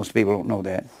define that. Most people don't know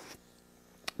that.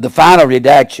 The final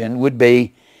redaction would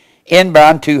be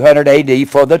inbound 200 A.D.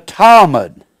 for the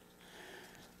Talmud.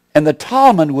 And the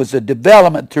Talmud was a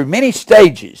development through many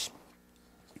stages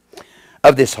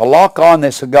of this Halakah and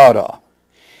this Haggadah.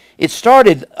 It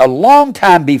started a long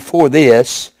time before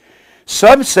this.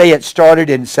 Some say it started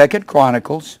in 2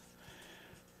 Chronicles.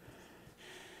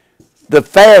 The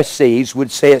Pharisees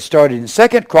would say it started in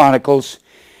 2 Chronicles,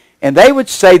 and they would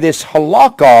say this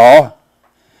Halakah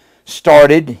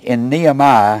started in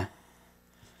Nehemiah,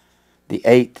 the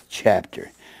 8th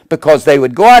chapter. Because they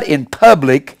would go out in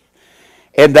public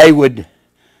and they would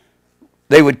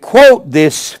quote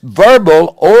this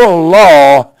verbal oral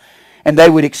law and they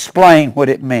would explain what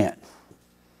it meant.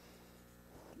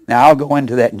 Now I'll go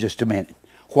into that in just a minute.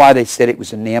 Why they said it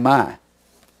was in Nehemiah.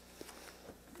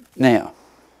 Now,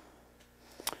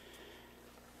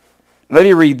 let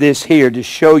me read this here to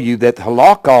show you that the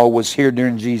Halakah was here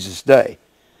during Jesus' day.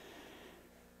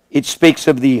 It speaks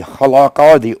of the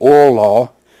Halakah, the oral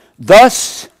law.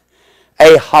 Thus,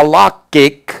 a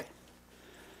halakhic,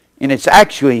 and it's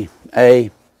actually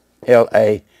A-L-A-K-I-C.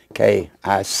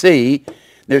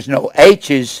 There's no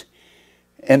H's,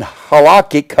 and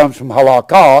halakhic comes from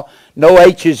halakah. No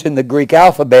H's in the Greek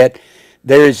alphabet.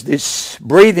 There is this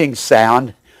breathing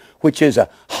sound, which is a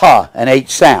ha, an H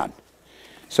sound.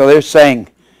 So they're saying,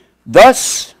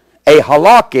 thus a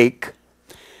halakhic.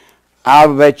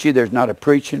 I'll bet you there's not a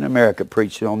preacher in America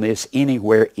preaching on this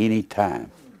anywhere,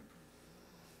 anytime.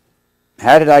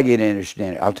 How did I get interested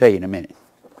in it? I'll tell you in a minute.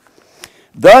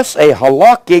 Thus a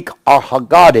halakhic or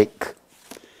Haggadic,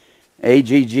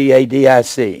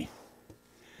 A-G-G-A-D-I-C.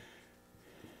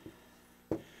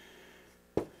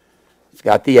 It's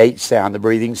got the H sound, the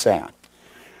breathing sound.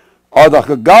 Or the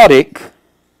Haggadic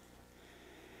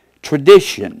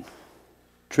tradition.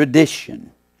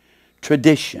 Tradition.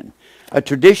 A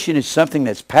tradition is something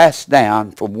that's passed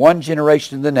down from one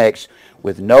generation to the next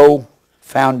with no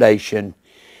foundation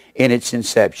in its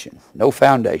inception. No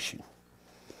foundation.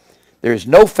 There is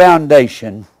no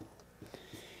foundation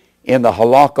in the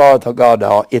Halakah or the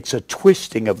Haggadah. It's a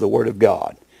twisting of the Word of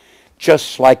God.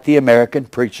 Just like the American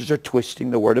preachers are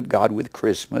twisting the Word of God with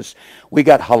Christmas. We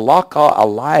got Halakah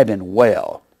alive and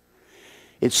well.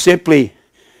 It simply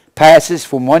passes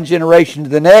from one generation to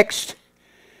the next,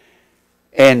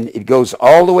 and it goes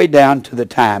all the way down to the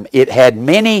time. It had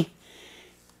many,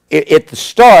 at the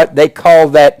start, they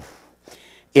called that,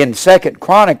 in 2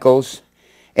 Chronicles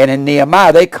and in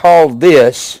Nehemiah, they called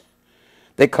this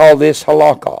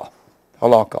Halakah.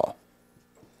 Halakah.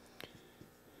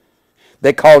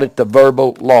 They called it the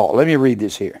verbal law. Let me read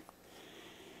this here.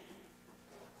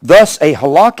 Thus, a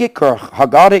halakhic or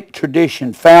Haggadic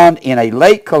tradition found in a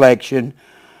late collection,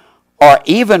 or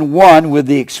even one with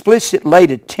the explicit late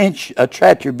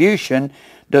attribution,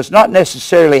 does not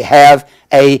necessarily have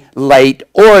a late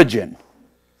origin,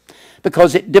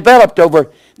 because it developed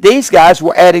over, these guys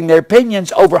were adding their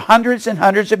opinions over hundreds and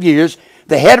hundreds of years.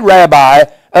 The head rabbi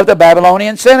of the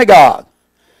Babylonian synagogue,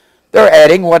 they're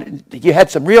adding what, you had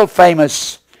some real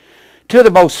famous, two of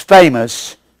the most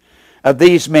famous of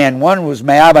these men. One was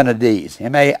Maimonides,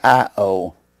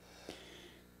 M-A-I-O.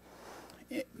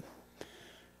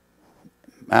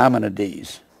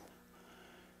 Maimonides,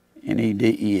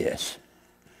 N-E-D-E-S.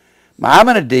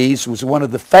 Maimonides was one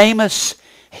of the famous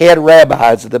head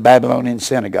rabbis of the Babylonian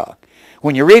synagogue.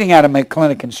 When you're reading out of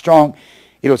McClintock and Strong,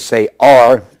 it'll say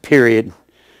R, period.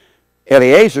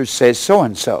 Eliezer says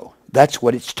so-and-so. That's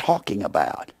what it's talking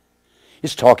about.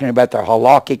 It's talking about their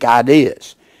halakhic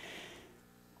ideas.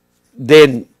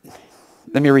 Then,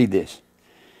 let me read this.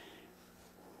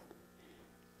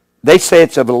 They say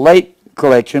it's of a late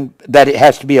collection, that it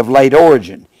has to be of late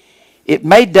origin. It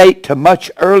may date to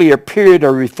much earlier period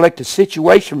or reflect a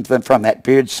situation from that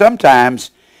period.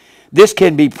 Sometimes this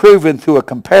can be proven through a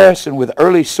comparison with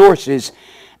early sources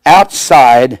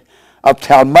outside of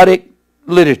Talmudic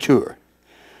literature.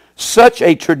 Such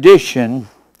a tradition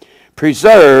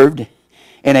preserved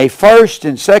in a 1st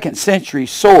and 2nd century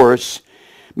source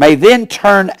may then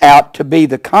turn out to be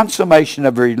the consummation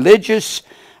of a religious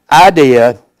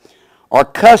idea or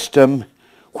custom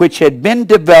which had been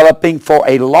developing for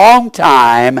a long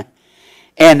time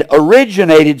and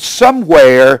originated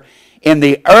somewhere in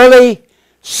the early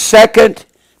Second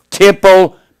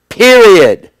Temple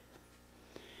period.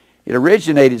 It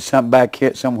originated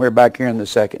somewhere back here in the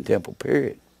Second Temple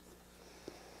period.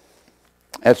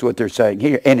 That's what they're saying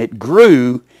here. And it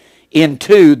grew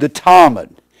into the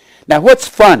Talmud. Now what's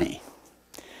funny,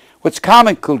 what's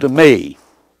comical to me,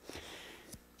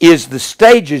 is the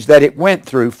stages that it went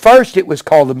through. First it was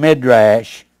called the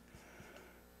Midrash.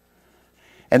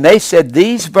 And they said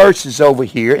these verses over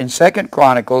here in 2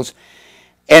 Chronicles,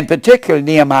 and particularly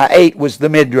Nehemiah 8, was the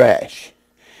Midrash.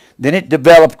 Then it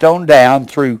developed on down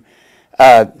through,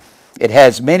 it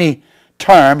has many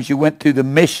terms. You went through the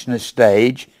Mishnah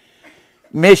stage.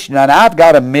 Mishnah, and I've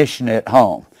got a Mishnah at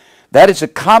home. That is a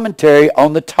commentary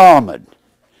on the Talmud.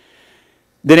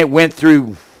 Then it went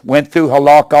through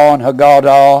Halakah and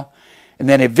Haggadah, and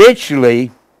then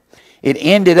eventually it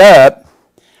ended up,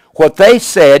 what they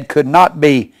said could not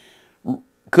be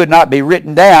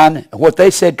written down, what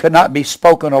they said could not be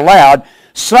spoken aloud.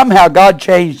 Somehow God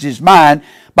changed his mind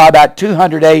by about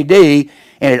 200 AD, and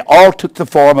it all took the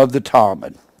form of the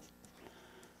Talmud.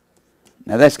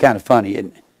 Now that's kind of funny,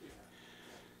 isn't it?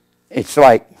 It's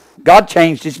like God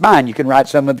changed his mind. You can write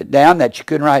some of it down that you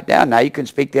couldn't write down. Now you can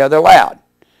speak the other loud.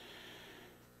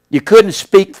 You couldn't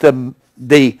speak the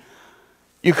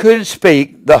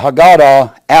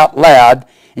Haggadah out loud,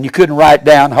 and you couldn't write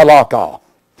down Halakah.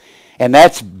 And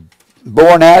that's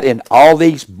borne out in all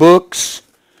these books.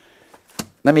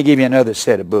 Let me give you another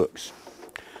set of books.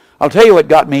 I'll tell you what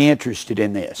got me interested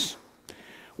in this.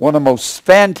 One of the most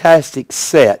fantastic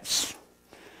sets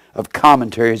of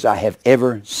commentaries I have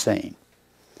ever seen.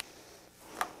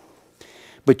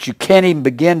 But you can't even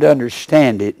begin to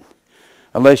understand it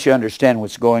unless you understand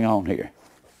what's going on here.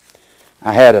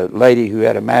 I had a lady who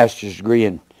had a master's degree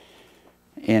in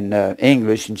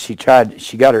English, and she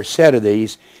got her set of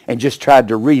these and just tried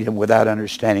to read them without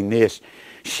understanding this.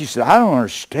 She said, I don't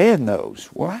understand those.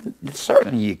 Well,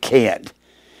 certainly you can't.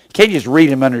 You can't just read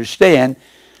them and understand.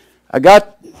 I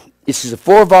got This is a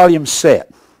 4-volume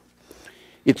set.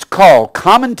 It's called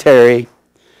Commentary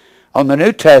on the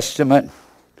New Testament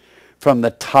from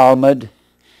the Talmud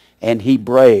and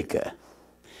Hebraica.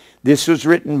 This was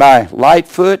written by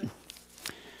Lightfoot,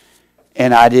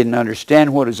 and I didn't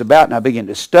understand what it was about, and I began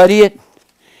to study it.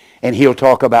 And he'll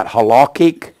talk about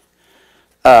halakhic,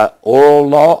 oral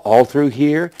law all through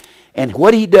here. And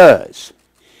what he does,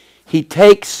 he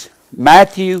takes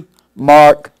Matthew,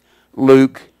 Mark,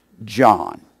 Luke,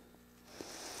 John.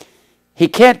 He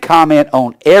can't comment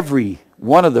on every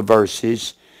one of the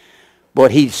verses,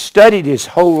 but he studied his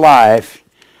whole life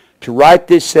to write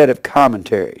this set of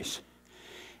commentaries.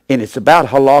 And it's about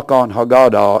Halakah and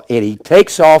Haggadah, and he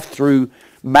takes off through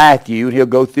Matthew, and he'll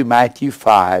go through Matthew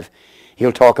 5.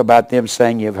 He'll talk about them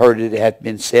saying, you've heard it hath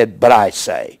been said, but I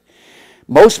say.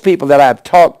 Most people that I've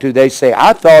talked to, they say,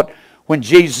 I thought when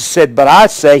Jesus said, but I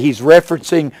say, he's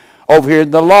referencing over here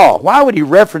in the law. Why would he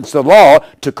reference the law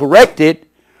to correct it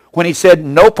when he said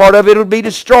no part of it will be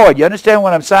destroyed? You understand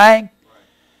what I'm saying?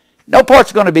 No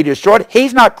part's going to be destroyed.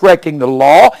 He's not correcting the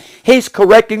law. He's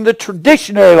correcting the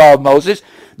traditionary law of Moses.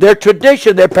 Their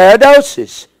tradition, their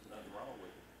paradosis.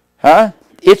 Huh?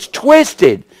 It's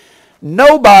twisted.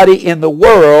 Nobody in the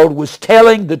world was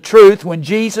telling the truth when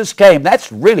Jesus came.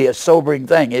 That's really a sobering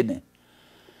thing, isn't it?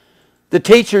 The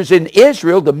teachers in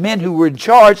Israel, the men who were in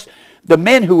charge, the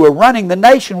men who were running the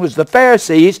nation was the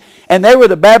Pharisees, and they were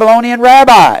the Babylonian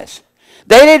rabbis.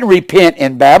 They didn't repent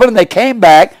in Babylon. They came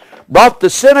back, brought the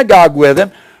synagogue with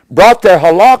them, brought their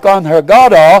halakah and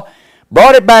Haggadah,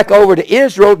 brought it back over to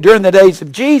Israel during the days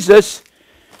of Jesus,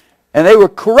 and they were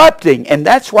corrupting. And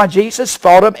that's why Jesus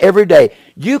fought them every day.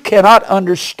 You cannot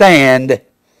understand,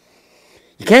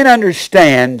 you can't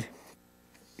understand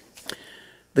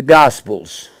the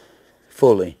Gospels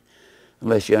fully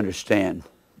unless you understand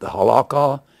the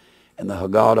halakah and the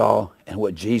Haggadah and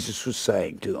what Jesus was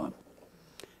saying to them.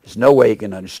 There's no way you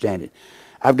can understand it.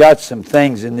 I've got some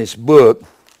things in this book.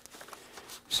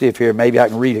 See if here, maybe I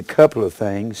can read a couple of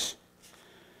things.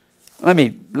 Let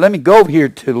me go over here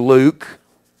to Luke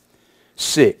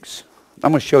 6.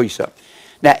 I'm going to show you something.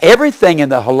 Now, everything in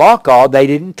the halakah, they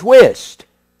didn't twist.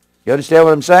 You understand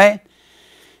what I'm saying?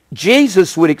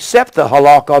 Jesus would accept the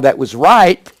halakah that was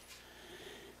right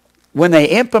when they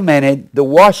implemented the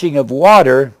washing of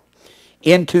water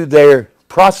into their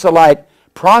proselyte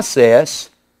process.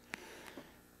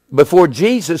 Before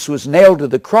Jesus was nailed to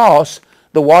the cross,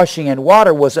 the washing in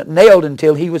water wasn't nailed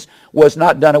until he was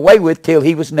not done away with till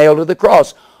he was nailed to the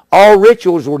cross. All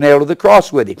rituals were nailed to the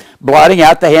cross with him, blotting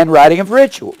out the handwriting of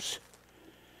rituals.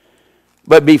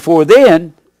 But before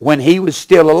then, when he was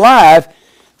still alive,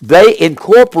 they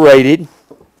incorporated,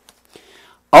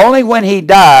 only when he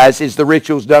dies is the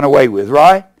rituals done away with,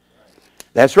 right?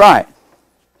 That's right.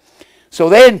 So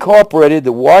they incorporated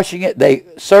the washing,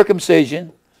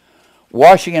 circumcision,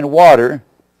 washing in water,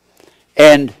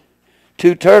 and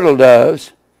 2 turtle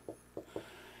doves.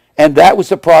 And that was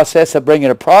the process of bringing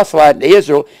a proselyte into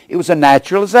Israel. It was a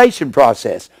naturalization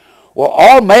process. Well,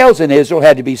 all males in Israel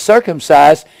had to be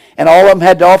circumcised, and all of them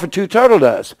had to offer 2 turtle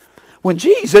doves. When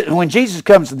Jesus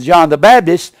comes to John the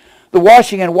Baptist, the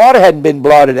washing in water hadn't been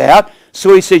blotted out.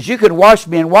 So he says, you can wash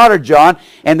me in water, John.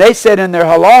 And they said in their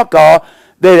halakah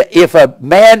that if a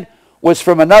man was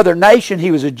from another nation,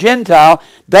 he was a Gentile,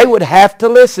 they would have to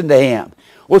listen to him.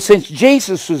 Well, since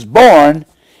Jesus was born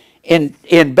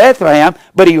in Bethlehem,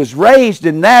 but he was raised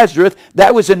in Nazareth,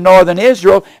 that was in northern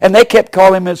Israel, and they kept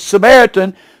calling him a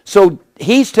Samaritan. So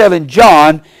he's telling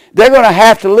John, they're going to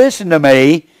have to listen to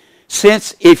me,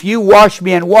 since if you wash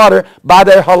me in water, by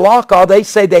their halakah, they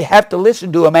say they have to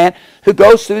listen to a man who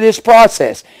goes through this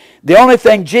process. The only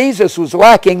thing Jesus was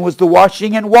lacking was the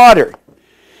washing in water.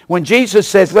 When Jesus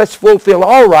says, let's fulfill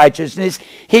all righteousness,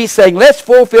 he's saying, let's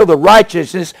fulfill the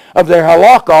righteousness of their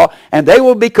halakah, and they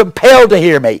will be compelled to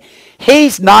hear me.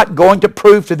 He's not going to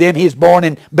prove to them he's born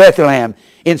in Bethlehem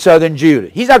in southern Judah.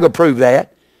 He's not going to prove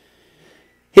that.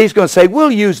 He's going to say,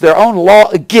 we'll use their own law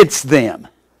against them.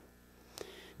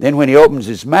 Then when he opens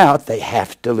his mouth, they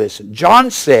have to listen.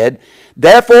 John said,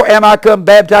 therefore am I come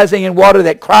baptizing in water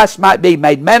that Christ might be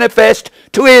made manifest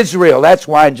to Israel. That's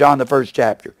why in John the 1st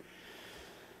chapter.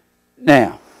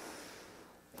 Now,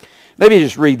 let me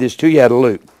just read this to you out of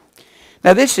Luke.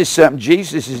 Now this is something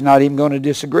Jesus is not even going to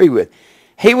disagree with.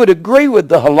 He would agree with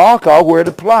the halakah where it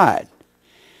applied.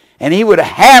 And he would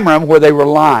hammer them where they were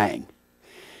lying.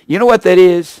 You know what that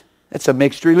is? That's a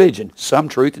mixed religion. Some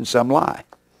truth and some lie.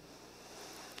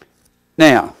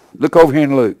 Now, look over here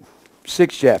in Luke, 6th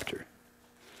chapter,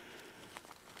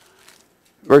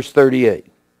 verse 38.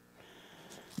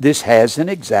 This has an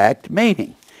exact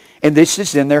meaning. And this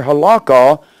is in their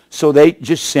halakah So they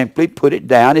just simply put it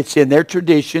down. It's in their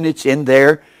tradition. It's in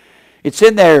their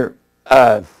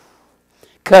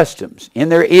customs, in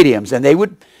their idioms. And they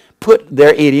would put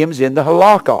their idioms in the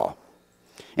Halakah.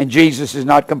 And Jesus is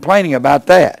not complaining about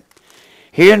that.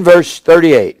 Here in verse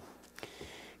 38,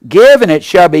 give and it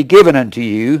shall be given unto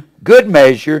you, good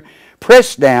measure,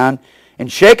 pressed down,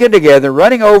 and shaken together,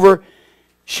 running over,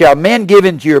 shall men give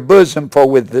into your bosom, for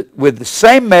with the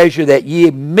same measure that ye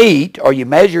mete, or you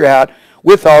measure out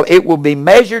withal, it will be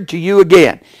measured to you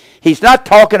again. He's not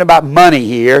talking about money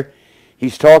here.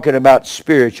 He's talking about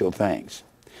spiritual things.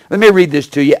 Let me read this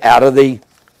to you out of the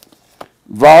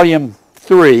volume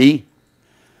 3,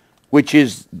 which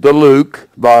is the Luke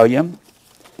volume.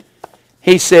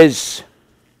 He says,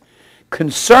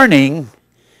 concerning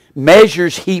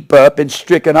measures heap up and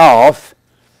stricken off,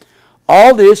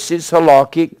 all this is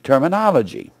halakhic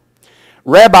terminology.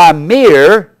 Rabbi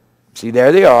Meir, see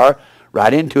there they are,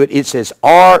 right into it, it says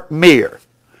R. Meir.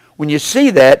 When you see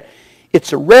that,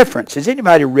 it's a reference. Has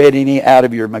anybody read any out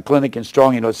of your McClintock and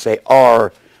Strong, say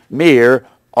R. Meir,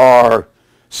 or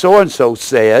so-and-so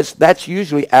says? That's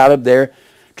usually out of their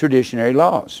traditionary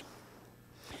laws.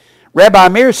 Rabbi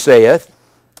Meir saith,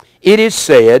 it is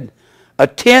said, a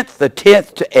tenth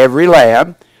to every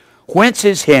lamb, whence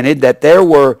is hinted that there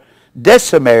were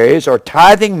decimaries or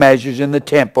tithing measures in the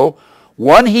temple,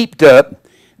 one heaped up,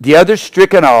 the other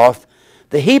stricken off.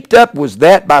 The heaped up was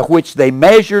that by which they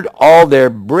measured all their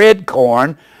bread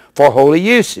corn for holy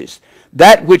uses.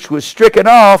 That which was stricken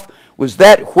off was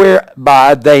that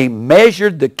whereby they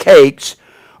measured the cakes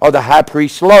or the high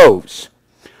priest's loaves.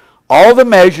 All the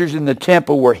measures in the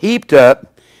temple were heaped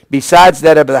up, besides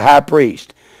that of the high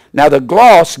priest. Now the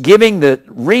gloss giving the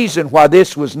reason why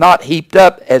this was not heaped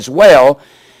up as well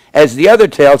as the other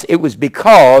tells, it was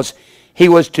because he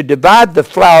was to divide the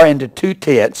flour into 2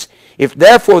 tenths. If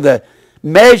therefore the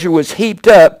measure was heaped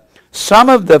up, some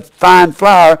of the fine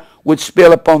flour would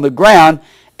spill upon the ground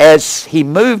as he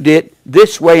moved it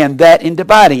this way and that in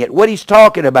dividing it. What he's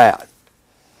talking about,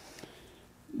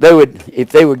 they would, if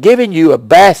they were giving you a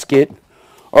basket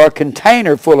or a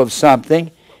container full of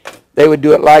something, they would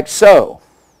do it like so.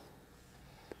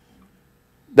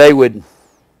 They would,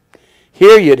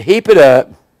 here you'd heap it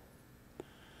up,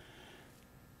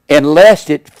 and lest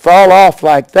it fall off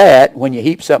like that, when you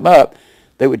heap something up,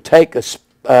 they would take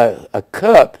a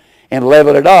cup and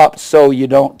level it up so you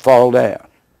don't fall down.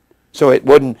 So it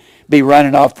wouldn't be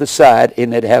running off the side,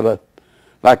 and it'd have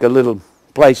like a little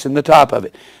place in the top of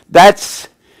it. That's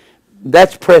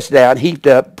pressed down, heaped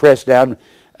up, pressed down,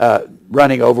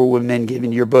 running over with men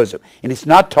giving your bosom. And it's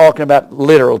not talking about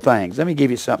literal things. Let me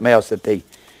give you something else that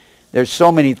there's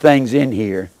so many things in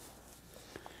here.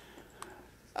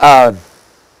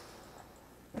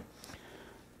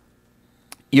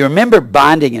 You remember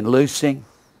binding and loosing?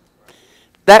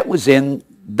 That was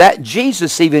that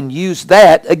Jesus even used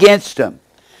that against them.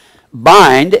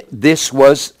 Bind, this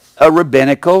was a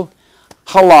rabbinical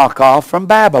halakah from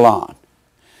Babylon.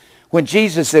 When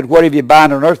Jesus said, whatever you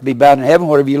bind on earth be bound in heaven,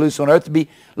 whatever you loose on earth be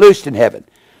loosed in heaven.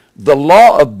 The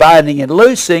law of binding and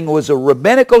loosing was a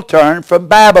rabbinical term from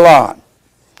Babylon.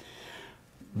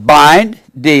 Bind,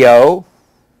 dio,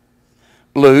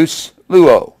 loose,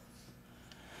 luo.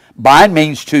 Bind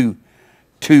means to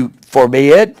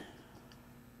forbid,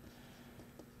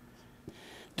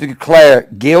 to declare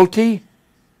guilty,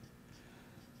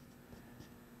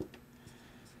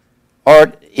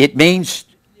 or it means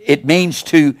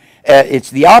to, it's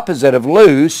the opposite of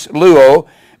loose, luo,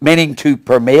 meaning to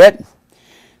permit,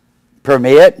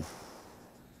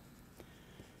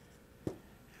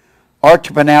 or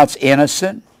to pronounce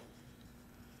innocent.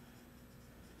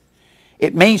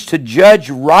 It means to judge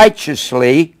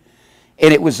righteously,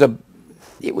 and it was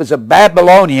a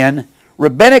Babylonian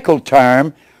rabbinical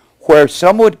term where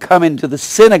someone would come into the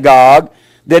synagogue,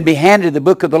 they'd be handed the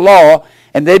book of the law,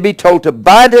 and they'd be told to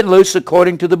bind and loose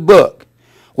according to the book.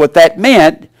 What that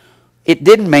meant, it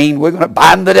didn't mean we're going to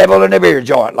bind the devil in a beer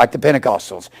joint like the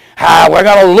Pentecostals. We're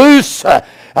going to loose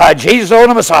Jesus on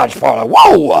a massage parlor.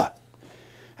 Whoa!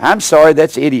 I'm sorry,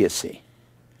 that's idiocy.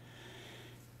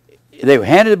 They were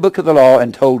handed the book of the law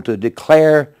and told to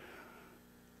declare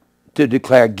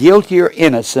guilty or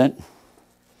innocent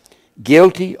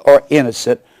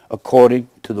according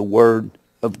to the word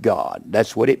of God.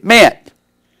 That's what it meant.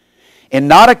 And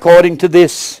not according to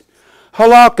this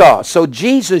halakah. So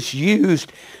Jesus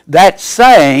used that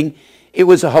saying. It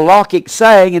was a halakhic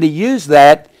saying, and he used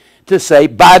that to say,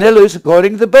 bind and loose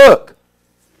according to the book.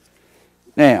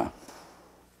 Now,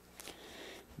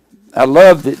 I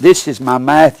love that this is my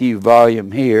Matthew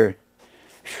volume here.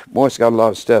 Boy, it's got a lot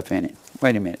of stuff in it.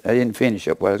 Wait a minute. I didn't finish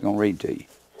up what I was going to read to you.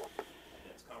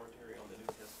 Commentary on the New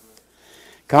Testament.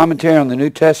 Commentary on the New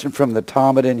Testament from the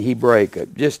Talmud and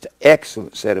Hebraica. Just an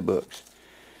excellent set of books.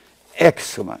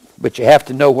 Excellent. But you have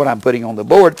to know what I'm putting on the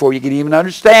board before you can even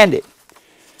understand it.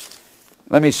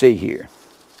 Let me see here.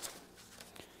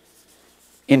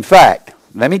 In fact,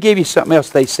 let me give you something else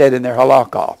they said in their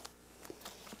Halakah.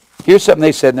 Here's something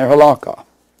they said in their Halakah.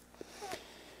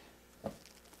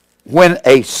 When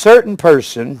a certain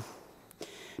person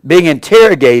being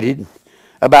interrogated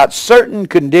about certain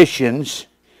conditions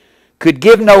could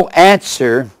give no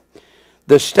answer,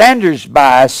 the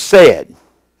standers-by said,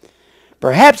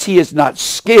 perhaps he is not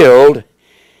skilled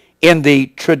in the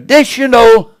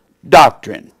traditional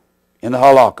doctrine in the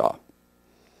Halakah,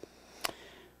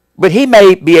 but he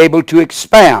may be able to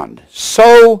expound.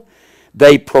 So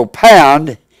they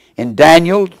propound in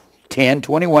Daniel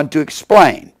 10:21 to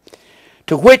explain,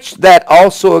 to which that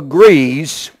also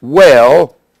agrees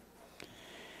well.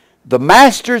 The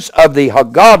masters of the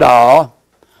Haggadah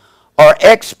are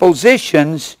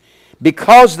expositions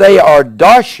because they are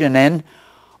darshanin,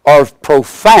 or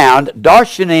profound.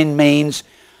 Darshanin means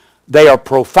they are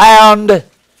profound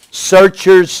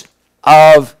searchers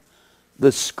of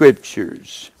the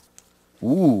Scriptures.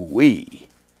 Ooh-wee.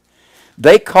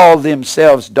 They call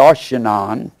themselves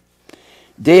darshanan,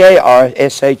 D-A-R-S-H-A-N-I-N.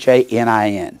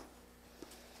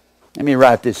 Let me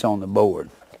write this on the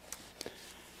board.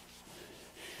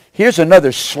 Here's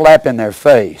another slap in their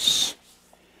face.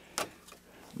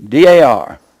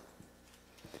 D-A-R-S-H-A-N-I-N.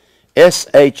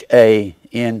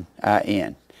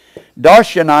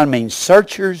 Darshanan means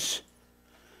searchers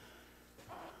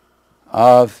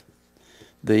of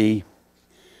the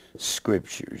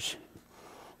Scriptures.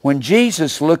 When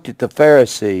Jesus looked at the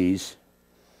Pharisees,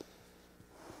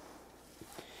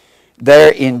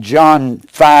 there in John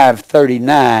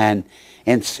 5:39,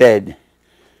 and said,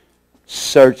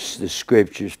 search the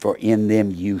Scriptures, for in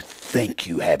them you think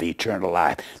you have eternal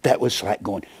life. That was like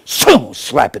going,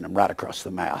 slapping them right across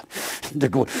the mouth. They're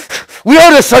going, we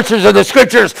are the searchers of the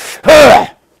Scriptures.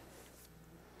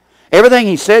 Everything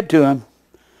he said to them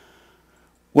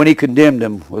when he condemned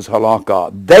them was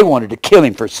halakha. They wanted to kill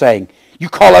him for saying, you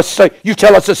tell us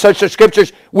to search the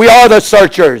Scriptures. We are the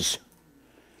searchers.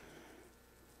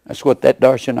 That's what that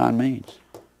darshanan means.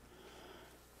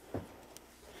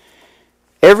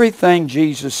 Everything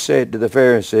Jesus said to the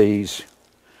Pharisees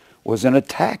was an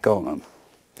attack on them.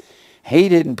 He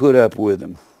didn't put up with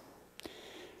them.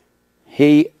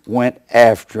 He went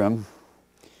after them.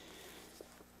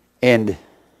 And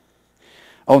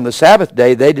on the Sabbath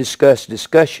day, they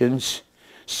discussions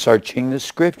searching the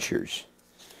Scriptures.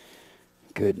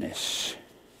 Goodness.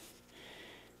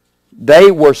 They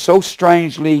were so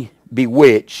strangely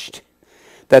bewitched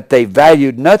that they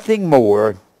valued nothing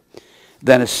more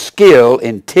than a skill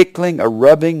in tickling or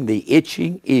rubbing the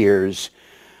itching ears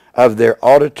of their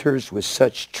auditors with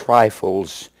such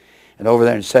trifles. And over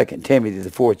there in 2 Timothy,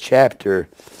 the 4th chapter,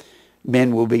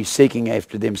 men will be seeking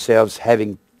after themselves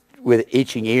with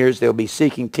itching ears. They'll be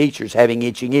seeking teachers having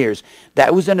itching ears.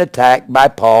 That was an attack by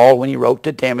Paul when he wrote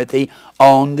to Timothy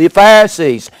on the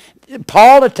Pharisees.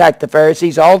 Paul attacked the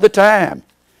Pharisees all the time.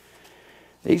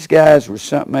 These guys were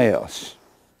something else.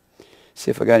 See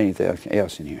if I got anything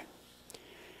else in here.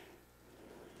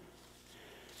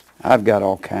 I've got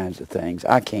all kinds of things.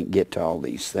 I can't get to all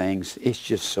these things. It's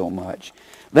just so much.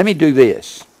 Let me do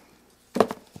this.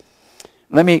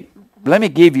 Let me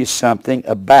give you something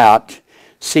about,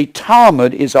 see,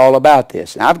 Talmud is all about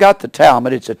this. Now, I've got the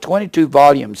Talmud. It's a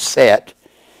 22-volume set.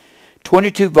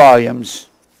 22 volumes.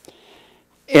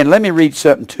 And let me read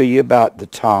something to you about the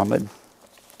Talmud.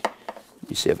 Let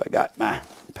me see if I got my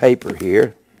paper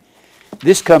here.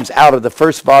 This comes out of the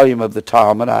first volume of the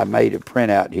Talmud. I made a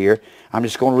printout here. I'm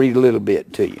just going to read a little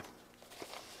bit to you.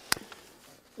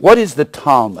 What is the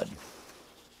Talmud?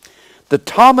 The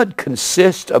Talmud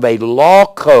consists of a law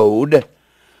code,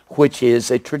 which is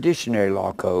a traditionary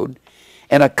law code,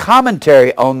 and a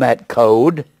commentary on that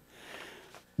code.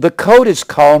 The code is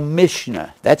called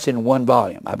Mishnah. That's in one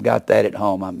volume. I've got that at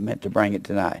home. I meant to bring it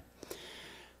tonight.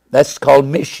 That's called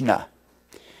Mishnah.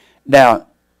 Now,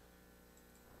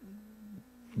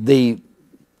 the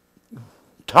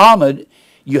Talmud,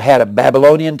 you had a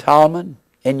Babylonian Talmud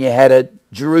and you had a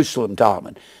Jerusalem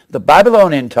Talmud. The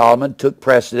Babylonian Talmud took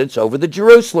precedence over the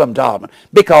Jerusalem Talmud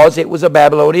because it was a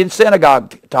Babylonian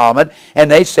synagogue Talmud, and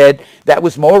they said that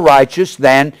was more righteous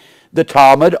than the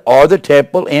Talmud or the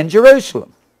temple in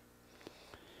Jerusalem.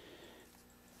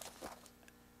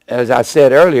 As I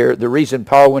said earlier, the reason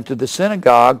Paul went to the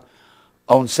synagogue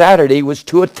on Saturday was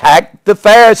to attack the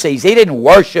Pharisees. He didn't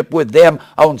worship with them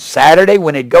on Saturday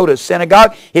when he'd go to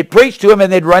synagogue. He'd preach to them and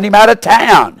they'd run him out of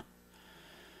town.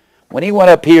 When he went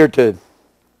up here to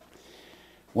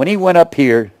when he went up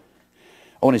here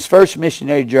on his first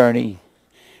missionary journey,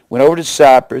 went over to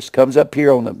Cyprus, comes up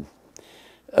here on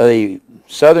the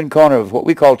southern corner of what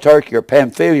we call Turkey or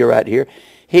Pamphylia right here,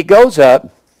 he goes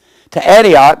up to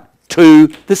Antioch to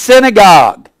the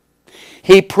synagogue.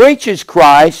 He preaches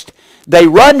Christ. They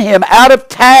run him out of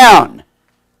town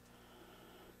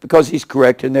because he's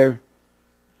correcting their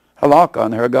Halakah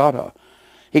and their Haggadah.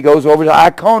 He goes over to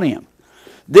Iconium.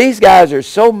 These guys are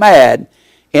so mad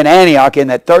in Antioch in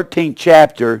that 13th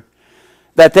chapter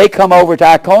that they come over to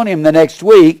Iconium the next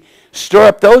week, stir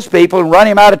up those people and run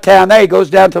him out of town there. He goes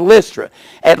down to Lystra.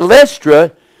 At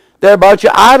Lystra, there are a bunch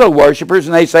of idol worshippers,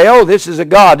 and they say, oh, this is a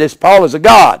god. This Paul is a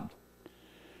god.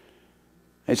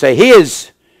 They say, he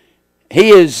is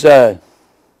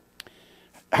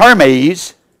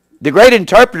Hermes, the great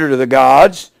interpreter of the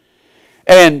gods,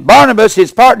 and Barnabas,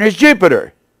 his partner, is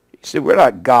Jupiter. He said, we're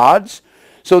not gods.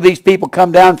 So these people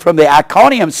come down from the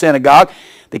Iconium synagogue.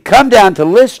 They come down to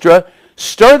Lystra,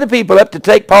 stir the people up to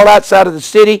take Paul outside of the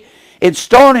city, and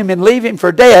stone him and leave him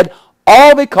for dead,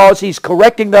 all because he's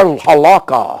correcting their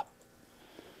halakah.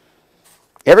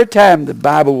 Every time the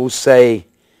Bible will say,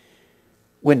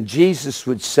 when Jesus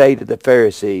would say to the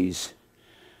Pharisees,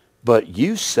 but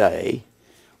you say,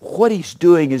 what he's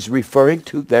doing is referring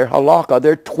to their halakha,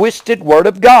 their twisted word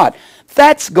of God.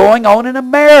 That's going on in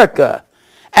America.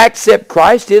 Accept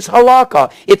Christ is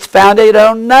halakha. It's founded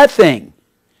on nothing.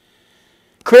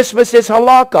 Christmas is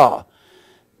halakha.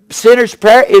 Sinner's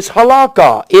prayer is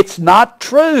halakha. It's not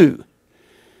true.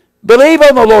 Believe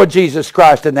on the Lord Jesus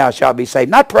Christ and thou shalt be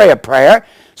saved. Not pray a prayer.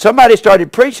 Somebody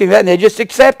started preaching that and they just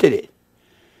accepted it.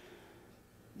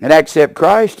 And accept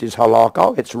Christ is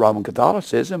halakha. It's Roman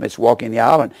Catholicism. It's walking the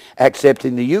aisle and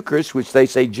accepting the Eucharist, which they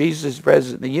say Jesus is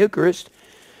present in the Eucharist.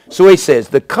 So he says,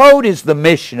 the code is the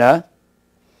Mishnah,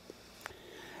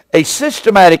 a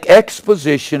systematic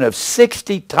exposition of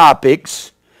 60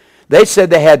 topics. They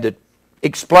said they had to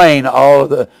explain all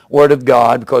of the Word of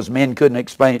God because men couldn't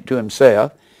explain it to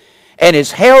himself, and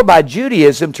is held by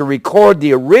Judaism to record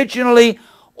the originally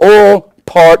oral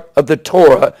part of the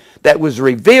Torah that was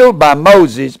revealed by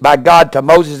Moses, by God to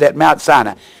Moses at Mount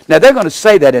Sinai. Now they're going to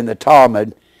say that in the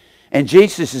Talmud, and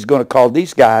Jesus is going to call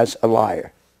these guys a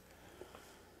liar.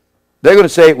 They're going to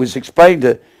say it was explained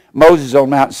to Moses on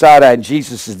Mount Sinai, and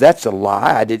Jesus says, that's a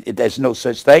lie. There's no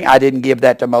such thing. I didn't give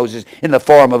that to Moses in the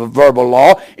form of a verbal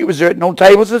law. It was written on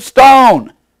tables of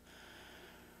stone.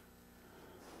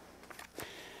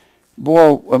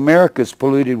 Boy, America's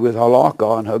polluted with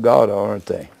halakha and Haggadah, aren't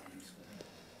they?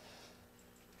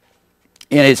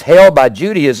 And is held by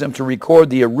Judaism to record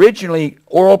the originally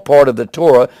oral part of the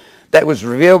Torah that was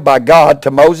revealed by God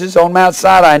to Moses on Mount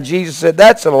Sinai. And Jesus said,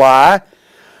 that's a lie.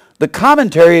 The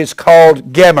commentary is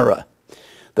called Gemara.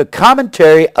 The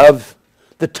commentary of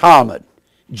the Talmud.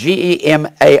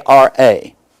 Gemara.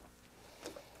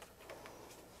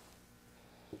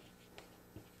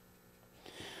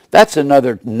 That's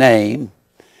another name.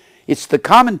 It's the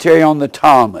commentary on the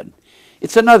Talmud.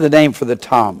 It's another name for the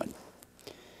Talmud.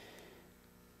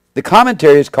 The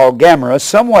commentary is called Gemara,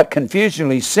 somewhat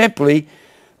confusingly simply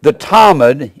the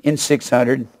Talmud in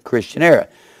 600 Christian era.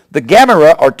 The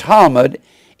Gemara or Talmud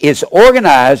is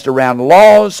organized around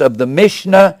laws of the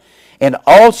Mishnah and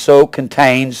also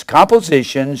contains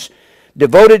compositions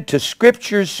devoted to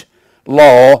Scripture's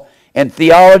law and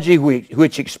theology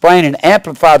which explain and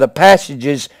amplify the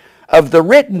passages of the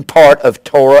written part of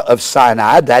Torah of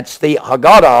Sinai, that's the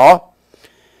Haggadah,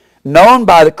 known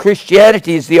by the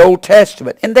Christianity as the Old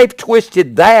Testament. And they've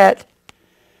twisted that.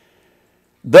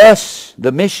 Thus,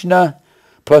 the Mishnah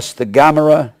plus the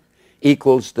Gemara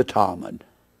equals the Talmud.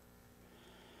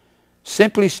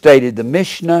 Simply stated, the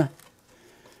Mishnah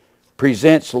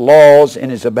presents laws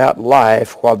and is about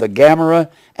life, while the Gemara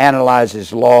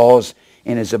analyzes laws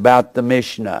and is about the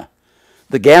Mishnah.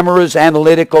 The Gemara's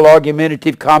analytical,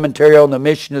 argumentative commentary on the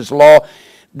Mishnah's law.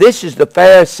 This is the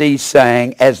Pharisees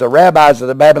saying, as the rabbis of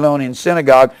the Babylonian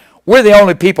synagogue, we're the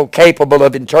only people capable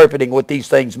of interpreting what these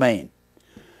things mean.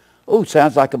 Oh,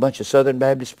 sounds like a bunch of Southern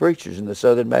Baptist preachers in the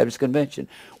Southern Baptist Convention.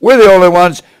 We're the only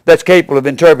ones that's capable of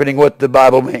interpreting what the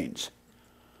Bible means.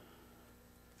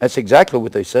 That's exactly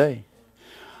what they say.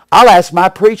 I'll ask my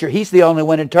preacher. He's the only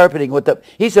one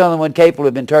he's the only one capable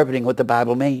of interpreting what the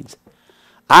Bible means.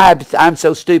 I'm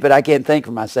so stupid I can't think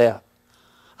for myself.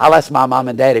 I'll ask my mom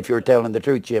and dad if you're telling the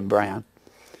truth, Jim Brown.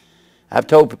 I've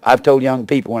told young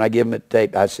people when I give them a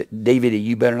tape, I said, DVD,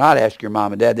 you better not ask your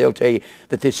mom and dad. They'll tell you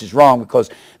that this is wrong because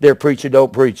their preacher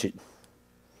don't preach it.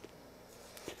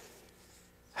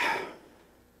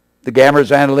 The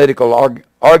Gemara's analytical,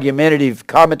 argumentative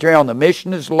commentary on the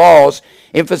Mishnah's laws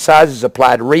emphasizes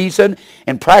applied reason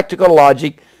and practical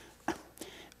logic.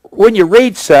 when you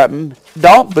read something,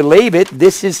 don't believe it.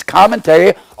 This is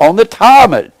commentary on the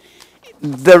Talmud.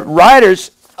 The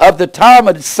writers of the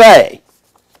Talmud say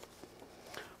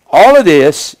all of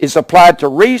this is applied to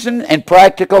reason and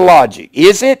practical logic.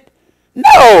 Is it?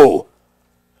 No.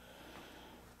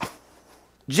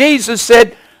 Jesus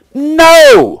said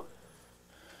no.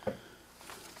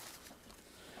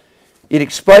 It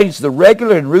explains the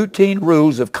regular and routine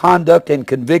rules of conduct and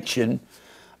conviction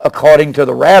according to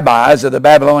the rabbis of the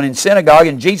Babylonian synagogue,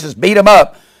 and Jesus beat them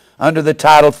up under the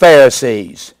title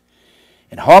Pharisees,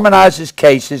 and harmonizes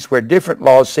cases where different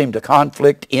laws seem to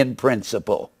conflict in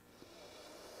principle.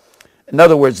 In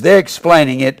other words, they're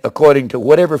explaining it according to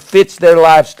whatever fits their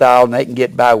lifestyle, and they can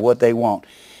get by what they want.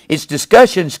 Its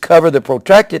discussions cover the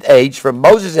protracted age from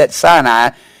Moses at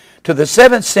Sinai to the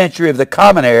 7th century of the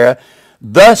Common Era,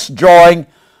 thus drawing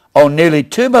on nearly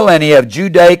 2 millennia of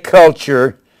Judaic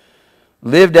culture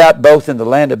lived out both in the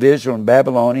land of Israel and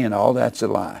Babylonia, and all that's a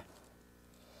lie.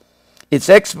 Its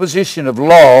exposition of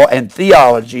law and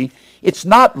theology, it's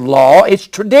not law, it's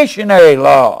traditionary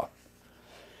law.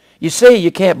 You see,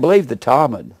 you can't believe the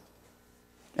Talmud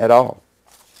at all.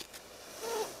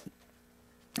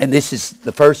 And this is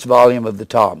the first volume of the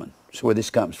Talmud. That's where this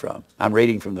comes from. I'm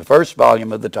reading from the first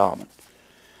volume of the Talmud.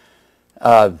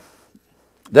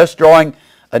 Thus drawing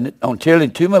on nearly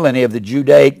 2 millennia of the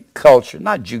Judaic culture,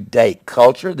 not Judaic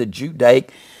culture, the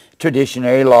Judaic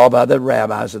traditionary law by the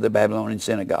rabbis of the Babylonian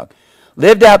synagogue,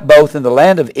 lived out both in the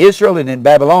land of Israel and in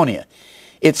Babylonia.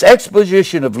 Its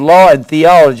exposition of law and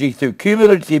theology through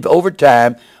cumulative over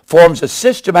time forms a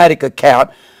systematic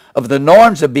account of the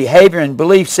norms of behavior and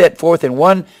belief set forth in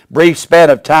one brief span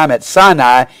of time at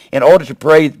Sinai in order to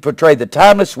portray the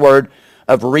timeless word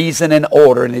of reason and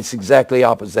order, and it's exactly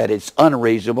opposite. It's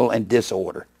unreasonable and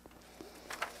disorder.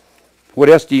 What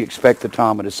else do you expect the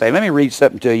Talmud to say? Let me read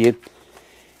something to you.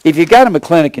 If you got a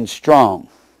McClinic and Strong,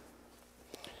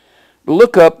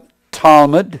 look up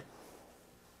Talmud,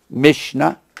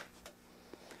 Mishnah,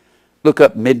 look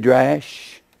up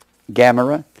Midrash,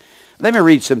 Gemara. Let me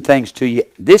read some things to you.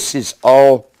 This is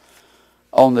all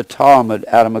on the Talmud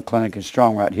out of McClinic and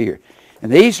Strong right here.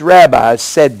 And these rabbis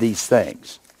said these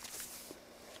things.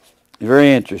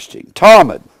 Very interesting.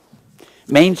 Talmud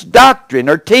means doctrine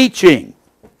or teaching.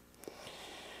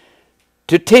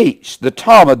 To teach. The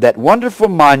Talmud, that wonderful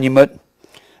monument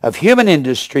of human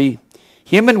industry,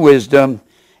 human wisdom,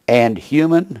 and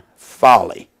human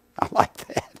folly. I like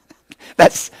that.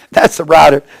 That's the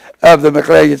writer of the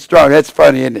McClinic and Strong. That's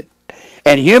funny, isn't it?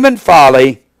 And human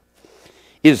folly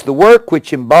is the work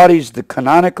which embodies the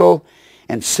canonical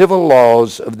and civil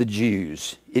laws of the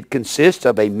Jews. It consists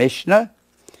of a Mishnah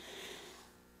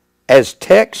as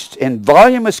text and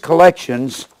voluminous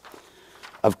collections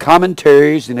of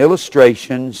commentaries and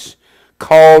illustrations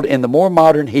called in the more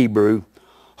modern Hebrew,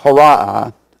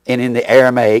 Hora'ah, and in the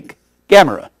Aramaic,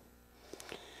 Gemara.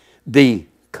 The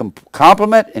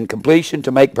complement and completion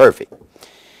to make perfect.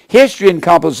 History and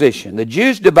composition. The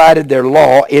Jews divided their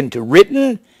law into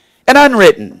written and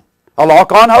unwritten.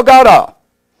 Halakah and Haggadah.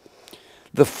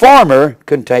 The former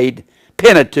contained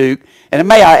Pentateuch, and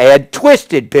may I add,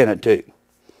 twisted Pentateuch.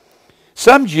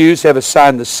 Some Jews have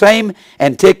assigned the same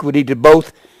antiquity to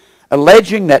both,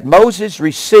 alleging that Moses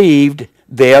received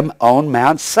them on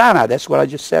Mount Sinai. That's what I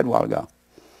just said a while ago.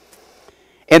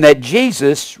 And that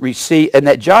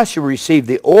Joshua received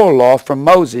the oral law from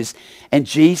Moses. And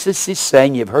Jesus is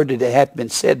saying, you've heard it hath been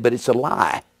said, but it's a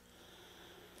lie.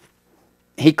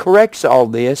 He corrects all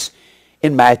this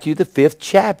in Matthew the 5th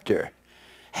chapter.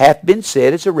 Hath been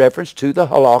said is a reference to the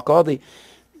halakha,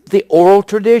 the oral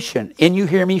tradition. And you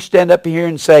hear me stand up here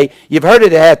and say, you've heard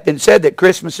it hath been said that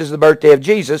Christmas is the birthday of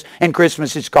Jesus and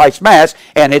Christmas is Christ's Mass,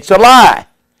 and it's a lie.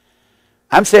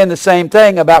 I'm saying the same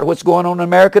thing about what's going on in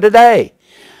America today.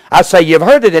 I say, you've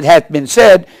heard it hath been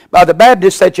said by the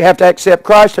Baptists that you have to accept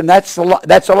Christ, and that's a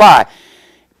lie.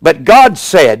 But God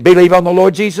said, believe on the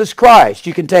Lord Jesus Christ.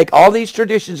 You can take all these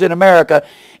traditions in America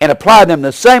and apply them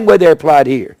the same way they're applied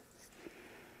here.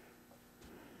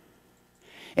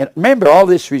 And remember, all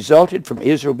this resulted from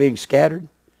Israel being scattered.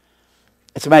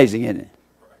 It's amazing, isn't it?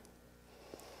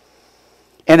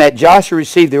 And that Joshua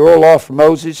received the oral law from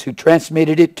Moses, who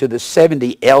transmitted it to the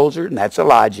 70 elders, and that's a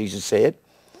lie, Jesus said.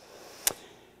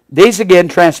 These again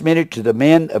transmitted to the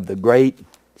men of the great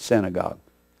synagogue.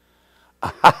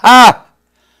 Ah-ha-ha!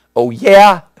 Oh,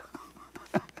 yeah?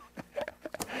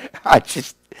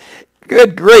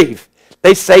 Good grief.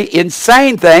 They say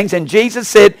insane things, and Jesus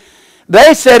said,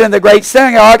 they said in the great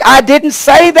synagogue, I didn't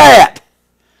say that.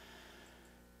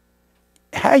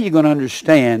 How are you going to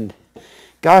understand?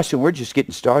 Gosh, and we're just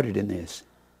getting started in this.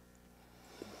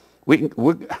 We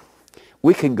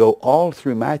We can go all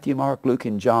through Matthew, Mark, Luke,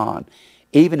 and John,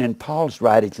 even in Paul's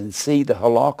writings, and see the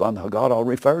halakha and the haggadah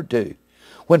referred to.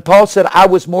 When Paul said, I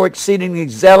was more exceedingly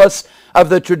zealous of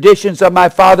the traditions of my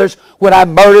fathers when I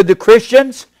murdered the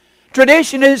Christians.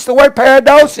 Tradition is the word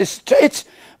paradosis. It's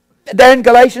there in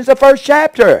Galatians, the 1st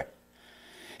chapter.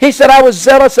 He said, I was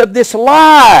zealous of this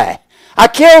lie. I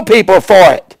killed people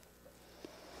for it.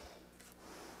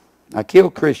 I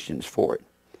killed Christians for it.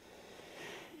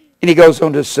 And he goes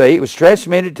on to say, it was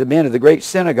transmitted to men of the great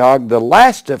synagogue, the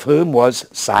last of whom was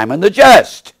Simon the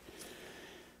Just.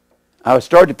 I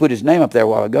started to put his name up there a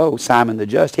while ago, Simon the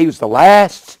Just. He was the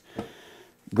last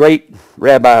great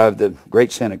rabbi of the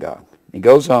great synagogue. He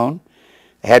goes on,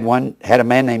 had a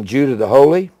man named Judah the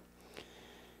Holy,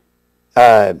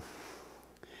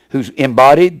 who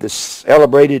embodied the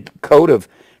celebrated code of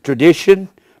tradition,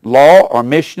 law, or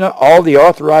Mishnah, all the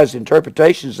authorized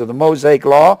interpretations of the Mosaic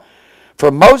law,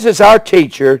 from Moses our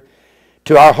teacher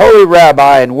to our holy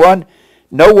rabbi, and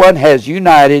no one has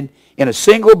united in a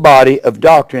single body of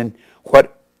doctrine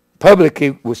what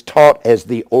publicly was taught as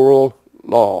the oral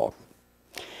law.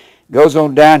 Goes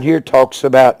on down here, talks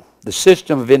about the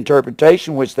system of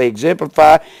interpretation which they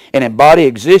exemplify and embody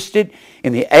existed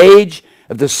in the age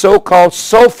of the so-called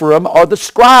Sophrim, or the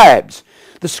scribes.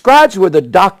 The scribes were the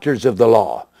doctors of the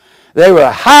law. They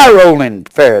were high-rolling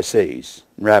Pharisees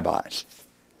and rabbis.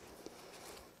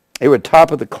 They were top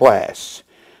of the class,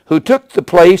 who took the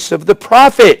place of the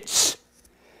prophets,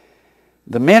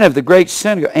 the men of the great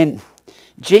synagogue. And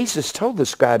Jesus told the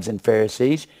scribes and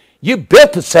Pharisees, you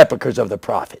built the sepulchres of the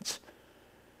prophets.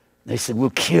 They said,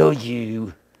 we'll kill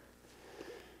you.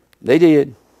 They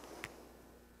did.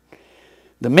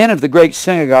 The men of the great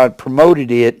synagogue promoted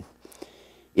it.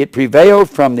 It prevailed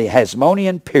from the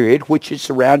Hasmonean period, which is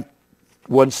around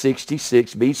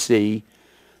 166 BC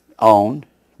on.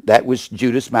 That was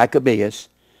Judas Maccabeus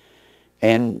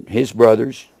and his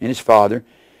brothers and his father.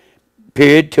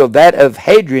 Period till that of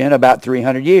Hadrian, about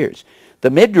 300 years.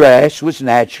 The Midrash was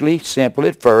naturally simple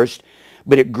at first,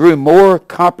 but it grew more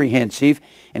comprehensive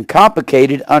and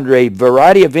complicated under a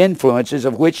variety of influences,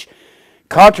 of which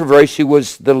controversy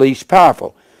was the least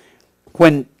powerful.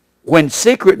 When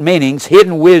secret meanings,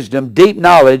 hidden wisdom, deep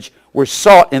knowledge were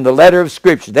sought in the letter of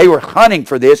Scripture, they were hunting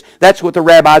for this. That's what the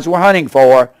rabbis were hunting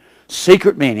for,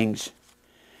 secret meanings.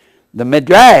 The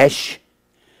Midrash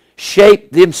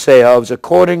shaped themselves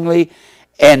accordingly,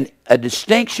 and a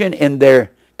distinction in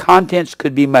their contents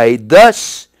could be made.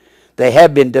 Thus, they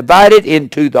have been divided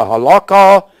into the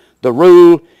Halakah, the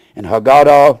rule, and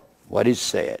Haggadah, what is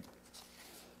said.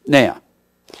 Now,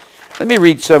 let me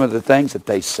read some of the things that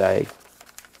they say.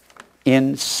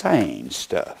 Insane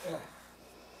stuff.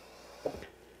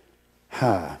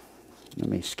 Let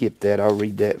me skip that. I'll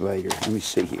read that later. Let me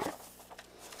see here.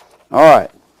 All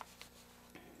right.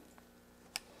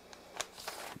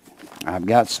 I've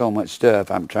got so much stuff.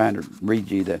 I'm trying to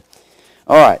read you the...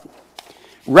 All right.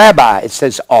 Rabbi, it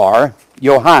says R,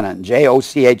 Yohanan,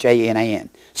 Jochanan,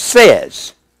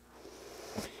 says,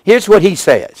 here's what he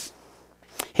says.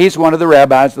 He's one of the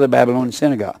rabbis of the Babylonian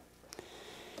synagogue.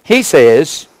 He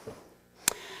says,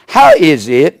 how is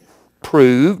it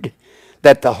proved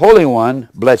that the Holy One,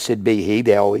 blessed be He,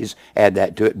 they always add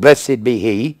that to it, blessed be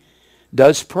He,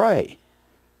 does pray?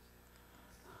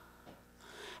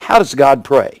 How does God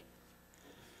pray?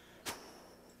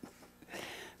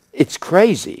 It's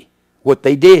crazy what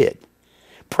they did.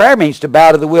 Prayer means to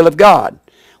bow to the will of God.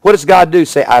 What does God do?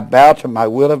 Say, I bow to my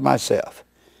will of myself.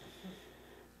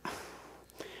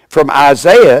 From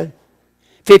Isaiah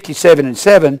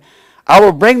 57:7, I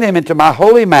will bring them into my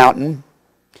holy mountain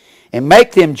and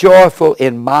make them joyful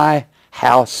in my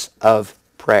house of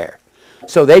prayer.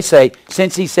 So they say,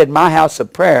 since he said my house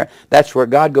of prayer, that's where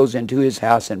God goes into his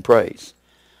house and prays.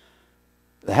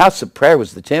 The house of prayer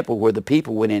was the temple where the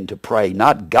people went in to pray,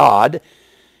 not God.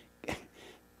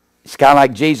 It's kind of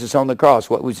like Jesus on the cross.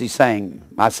 What was he saying?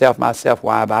 Myself, myself,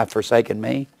 why have I forsaken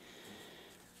me?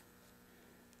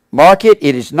 Mark it,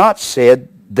 it is not said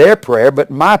their prayer, but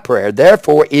my prayer.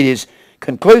 Therefore, it is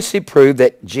conclusive proof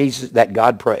that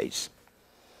God prays.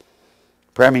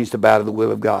 Prayer means to bow to the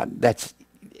will of God. That's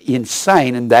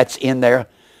insane, and that's in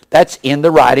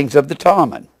the writings of the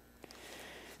Talmud.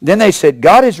 Then they said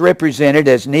God is represented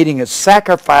as needing a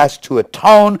sacrifice to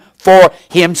atone for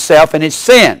himself and his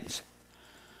sins.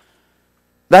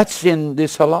 That's in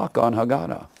this Halakah on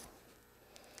Haggadah.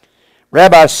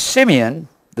 Rabbi Simeon,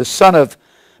 the son of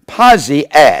Pazi,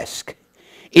 asked,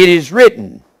 it is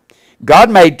written, God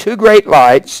made two great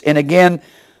lights, and again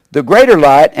the greater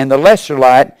light and the lesser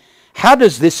light. How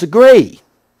does this agree?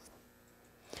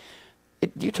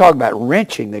 You talk about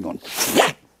wrenching. They're going,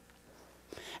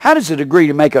 How does it agree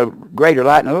to make a greater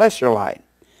light and a lesser light?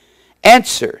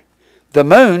 Answer. The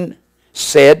moon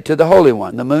said to the Holy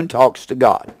One. The moon talks to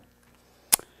God.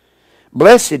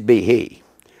 Blessed be he,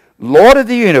 Lord of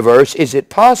the universe, is it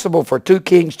possible for two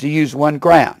kings to use one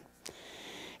crown?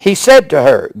 He said to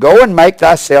her, go and make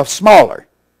thyself smaller.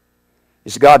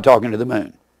 It's God talking to the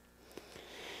moon.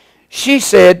 She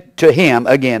said to him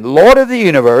again, Lord of the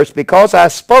universe, because I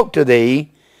spoke to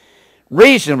thee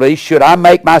reasonably, should I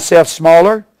make myself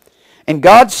smaller? And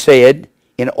God said,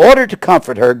 in order to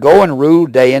comfort her, go and rule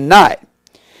day and night.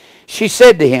 She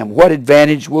said to him, what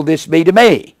advantage will this be to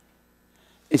me?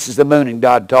 This is the moon and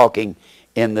God talking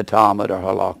in the Talmud or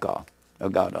Halakah. Oh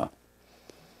God,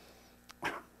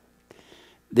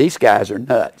 these guys are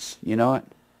nuts. You know it?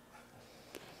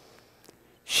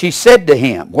 She said to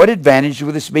him, what advantage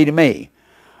will this be to me?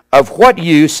 Of what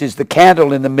use is the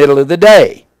candle in the middle of the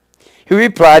day? He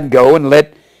replied, go and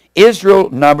let Israel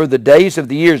number the days of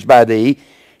the years by thee.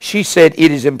 She said,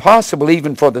 it is impossible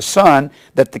even for the sun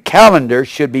that the calendar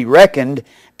should be reckoned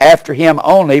after him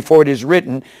only, for it is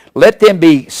written, let them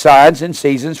be signs and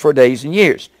seasons for days and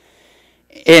years.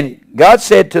 And God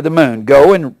said to the moon,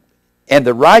 go and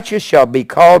the righteous shall be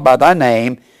called by thy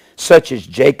name, such as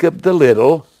Jacob the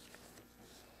little,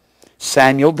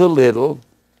 Samuel the little,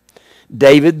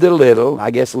 David the little,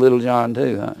 I guess Little John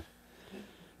too, huh?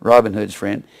 Robin Hood's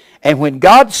friend. And when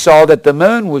God saw that the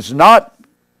moon was not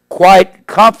quite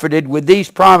comforted with these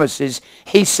promises,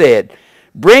 he said,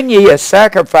 bring ye a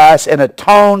sacrifice and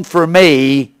atone for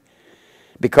me,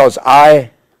 because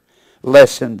I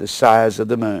lessened the size of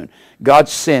the moon.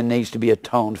 God's sin needs to be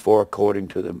atoned for according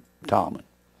to the Talmud.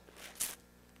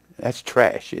 That's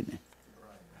trash, isn't it?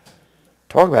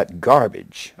 Talk about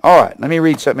garbage. All right, let me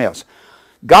read something else.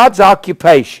 God's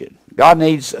occupation. God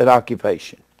needs an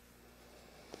occupation.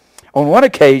 On one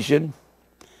occasion,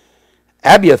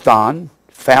 Abiathar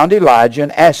found Elijah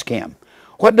and asked him,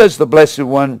 what does the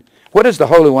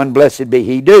Holy One, blessed be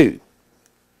he, do?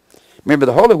 Remember,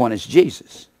 the Holy One is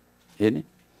Jesus, isn't it?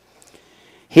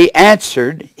 He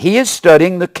answered, he is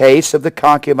studying the case of the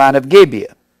concubine of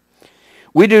Gibeah.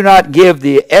 We do not give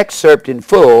the excerpt in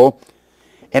full.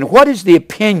 And what is the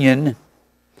opinion,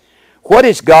 what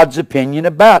is God's opinion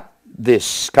about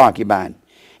this concubine?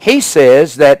 He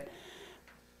says that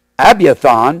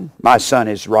Abiathar, my son,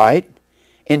 is right,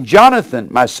 and Jonathan,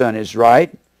 my son, is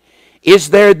right.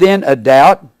 Is there then a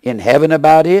doubt in heaven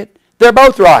about it? They're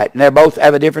both right, and they both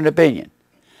have a different opinion.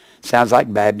 Sounds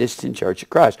like Baptists in Church of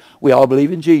Christ. We all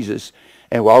believe in Jesus,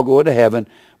 and we all go to heaven,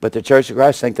 but the Church of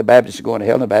Christ think the Baptists are going to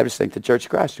hell, and the Baptists think the Church of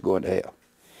Christ are going to hell.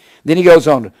 Then he goes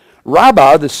on,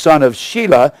 Rabbi, the son of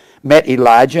Shelah, met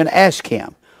Elijah and asked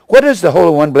him, what does the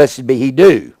Holy One, blessed be he,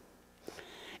 do?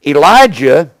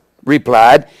 Elijah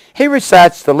replied, he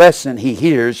recites the lesson he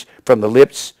hears from the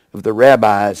lips of the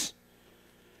rabbis.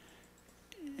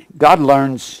 God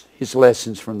learns his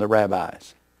lessons from the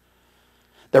rabbis.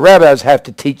 The rabbis have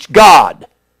to teach God.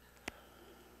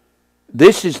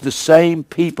 This is the same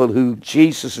people who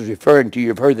Jesus is referring to.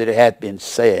 You've heard that it hath been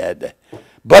said.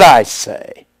 But I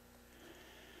say,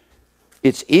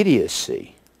 it's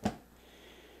idiocy.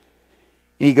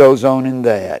 He goes on in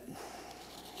that.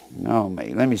 Oh,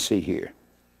 me. Let me see here.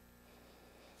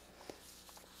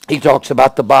 He talks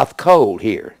about the Bath Kol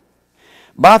here.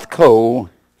 Bath Kol,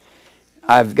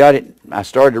 I've got it. I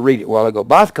started to read it a while ago.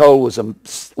 Bath Kol was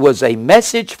a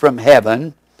message from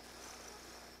heaven.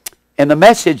 And the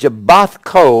message of Bath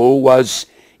Kol was,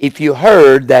 if you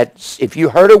heard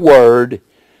the word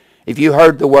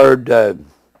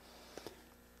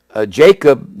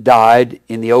Jacob died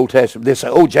in the Old Testament. They say,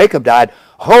 oh, Jacob died.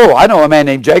 Oh, I know a man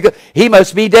named Jacob. He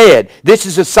must be dead. This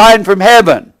is a sign from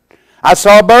heaven. I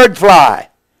saw a bird fly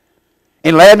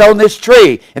and land on this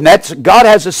tree. And God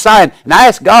has a sign. And I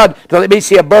asked God to let me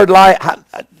see a bird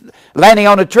landing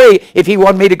on a tree if he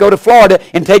wanted me to go to Florida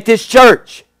and take this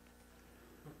church.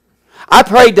 I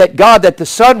prayed that God, that the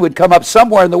sun would come up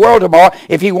somewhere in the world tomorrow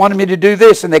if he wanted me to do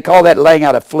this. And they call that laying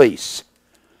out a fleece.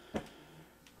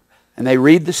 And they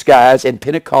read the skies, and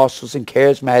Pentecostals and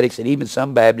Charismatics and even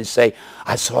some Baptists say,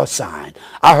 I saw a sign.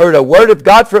 I heard a word of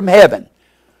God from heaven.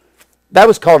 That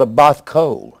was called a Bath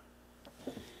Kol.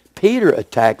 Peter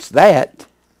attacks that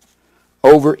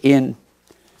over in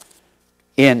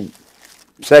 2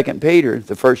 Peter,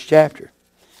 the first chapter.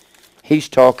 He's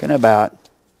talking about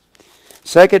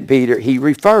 2 Peter. He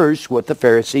refers what the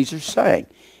Pharisees are saying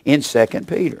in 2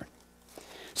 Peter.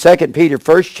 2 Peter,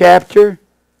 first chapter.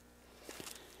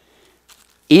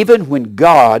 Even when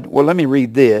God, well, let me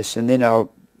read this, and then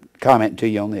I'll comment to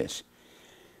you on this.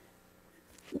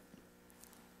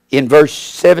 In verse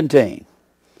 17,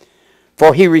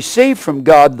 for he received from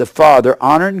God the Father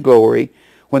honor and glory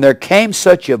when there came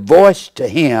such a voice to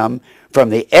him from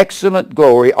the excellent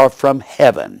glory or from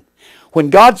heaven. When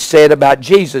God said about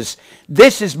Jesus,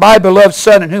 "This is my beloved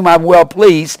Son in whom I'm well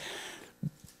pleased,"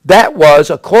 that was,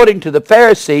 according to the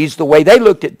Pharisees, the way they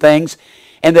looked at things.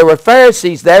 And there were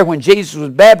Pharisees there when Jesus was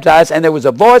baptized, and there was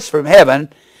a voice from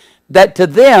heaven that to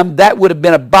them, that would have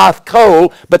been a bath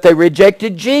coal, but they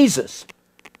rejected Jesus.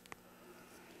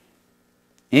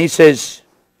 And he says,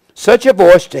 "Such a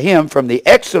voice to him from the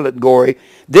excellent glory,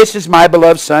 this is my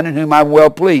beloved Son in whom I'm well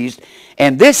pleased.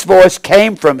 And this voice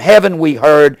came from heaven we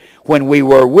heard when we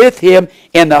were with him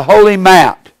in the holy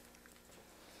mount."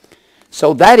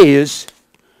 So that is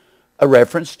a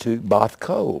reference to bath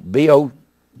coal.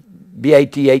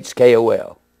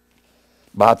 B-A-T-H-K-O-L.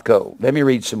 Bath coal. Let me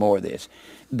read some more of this.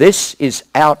 This is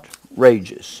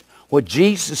outrageous. What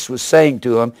Jesus was saying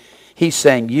to him, he's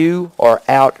saying, you are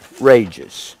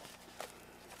outrageous.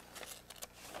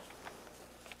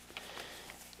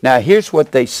 Now here's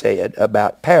what they said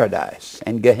about paradise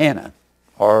and Gehenna,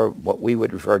 or what we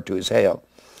would refer to as hell,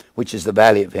 which is the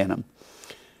valley of Hinnom.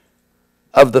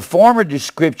 Of the former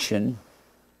description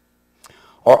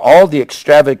are all the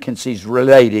extravagancies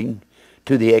relating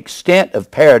to the extent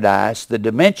of paradise, the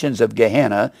dimensions of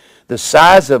Gehenna, the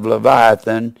size of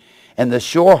Leviathan, and the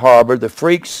shore harbor, the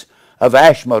freaks of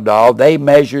Ashmodal. They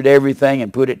measured everything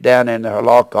and put it down in their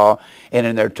Halakah and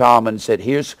in their Talmud and said,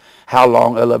 here's how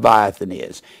long a Leviathan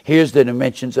is. Here's the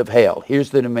dimensions of hell.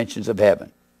 Here's the dimensions of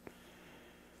heaven.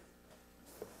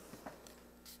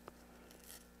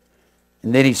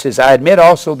 And then he says, I admit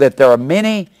also that there are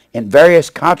many and various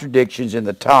contradictions in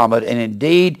the Talmud, and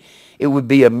indeed it would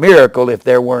be a miracle if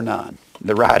there were none.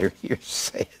 The writer here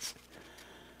says.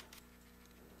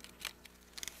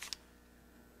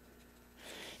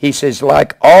 He says,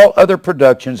 like all other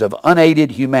productions of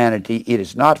unaided humanity, it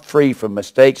is not free from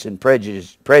mistakes and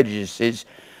prejudices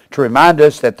to remind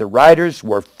us that the writers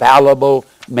were fallible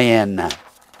men.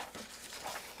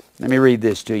 Let me read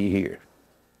this to you here.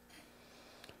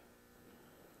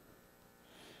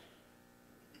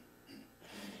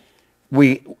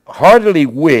 We heartily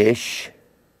wish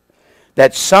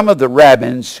that some of the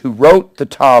rabbins who wrote the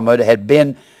Talmud had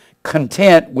been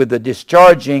content with the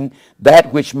discharging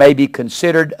that which may be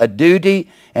considered a duty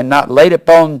and not laid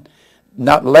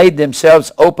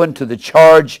themselves open to the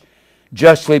charge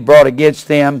justly brought against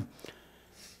them.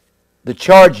 The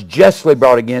charge justly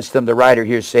brought against them, the writer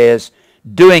here says,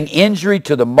 doing injury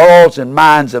to the morals and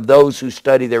minds of those who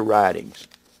study their writings.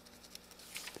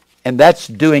 And that's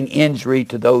doing injury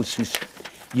to those who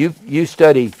you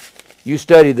study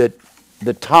the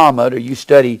Talmud, or you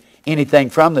study anything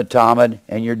from the Talmud,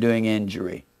 and you're doing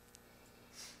injury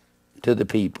to the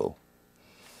people.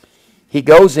 He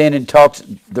goes in and talks,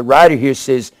 the writer here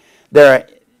says,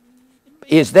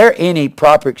 is there any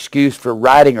proper excuse for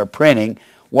writing or printing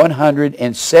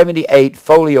 178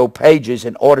 folio pages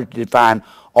in order to define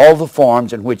all the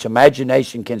forms in which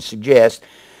imagination can suggest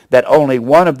that only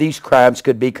one of these crimes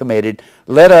could be committed?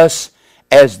 Let us,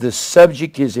 as the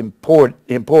subject is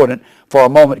important, for a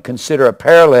moment consider a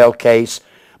parallel case.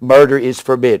 Murder is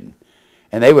forbidden.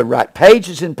 And they would write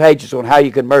pages and pages on how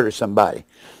you could murder somebody.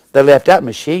 They left out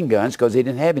machine guns because they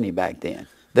didn't have any back then.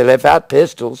 They left out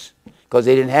pistols because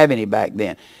they didn't have any back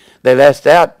then. They left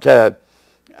out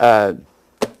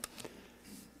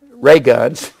ray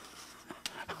guns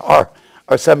or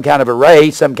some kind of a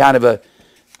ray, some kind of a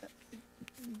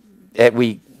that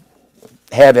we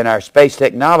have in our space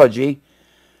technology.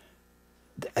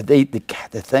 The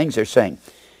things they're saying.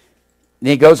 And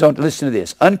he goes on to listen to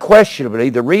this. Unquestionably,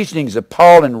 the reasonings of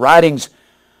Paul and writings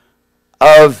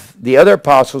of the other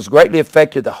apostles greatly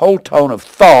affected the whole tone of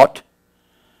thought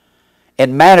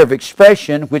and manner of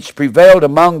expression which prevailed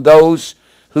among those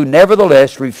who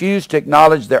nevertheless refused to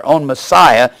acknowledge their own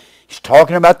Messiah. He's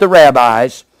talking about the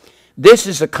rabbis. This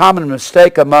is a common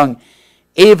mistake among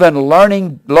even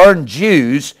learned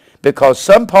Jews, because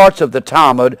some parts of the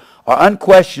Talmud are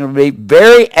unquestionably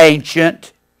very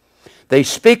ancient. They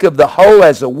speak of the whole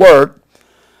as a work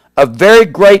of very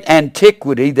great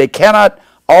antiquity. They cannot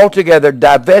altogether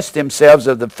divest themselves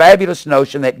of the fabulous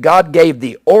notion that God gave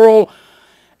the oral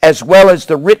as well as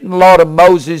the written law to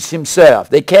Moses himself.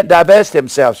 They can't divest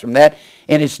themselves from that,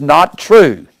 and it's not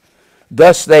true.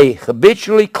 Thus they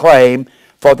habitually claim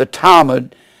for the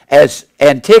Talmud as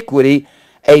antiquity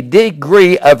a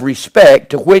degree of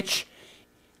respect to which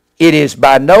it is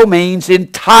by no means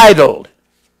entitled.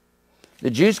 The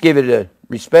Jews give it a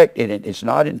respect in it. It's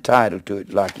not entitled to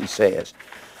it, like he says.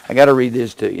 I got to read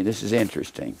this to you. This is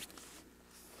interesting.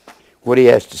 What he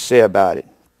has to say about it.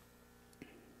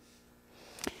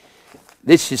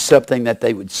 This is something that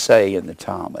they would say in the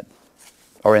Talmud,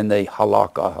 or in the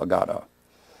Halakah, Haggadah.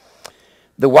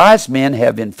 The wise men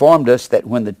have informed us that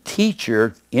when the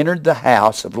teacher entered the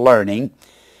house of learning,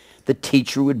 the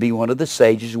teacher would be one of the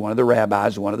sages, one of the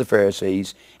rabbis, one of the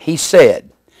Pharisees. He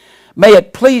said, "May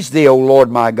it please thee, O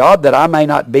Lord my God, that I may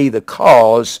not be the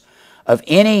cause of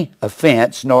any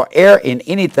offense, nor err in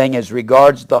anything as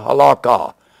regards the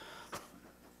Halakah."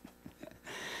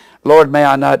 Lord, may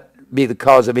I not be the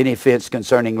cause of any offense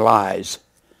concerning lies.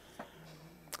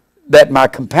 That my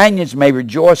companions may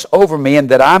rejoice over me, and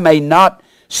that I may not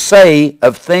say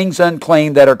of things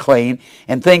unclean that are clean,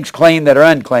 and things clean that are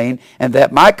unclean, and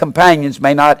that my companions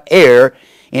may not err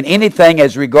in anything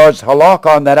as regards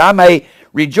halakha, and that I may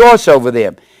rejoice over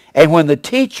them. And when the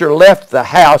teacher left the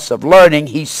house of learning,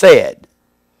 he said,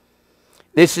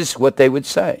 this is what they would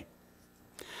say,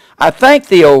 "I thank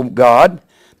thee, O God,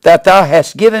 that thou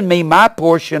hast given me my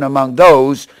portion among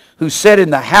those who sit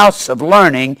in the house of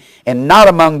learning, and not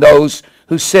among those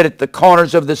who sit at the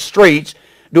corners of the streets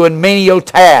doing menial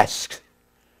tasks."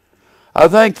 I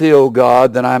thank thee, O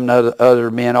God, that I'm not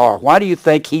other men are. Why do you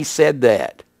think he said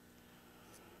that?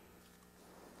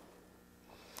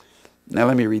 Now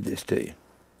let me read this to you.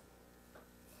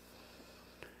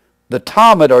 The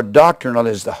Talmud, or Doctrine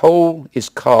as the whole is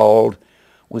called,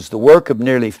 was the work of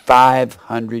nearly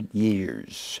 500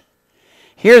 years.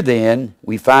 Here then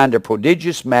we find a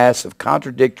prodigious mass of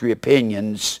contradictory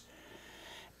opinions,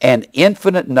 an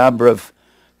infinite number of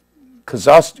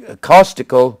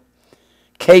casuistical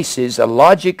cases, a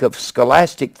logic of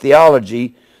scholastic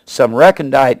theology, some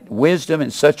recondite wisdom,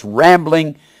 and such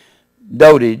rambling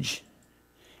dotage.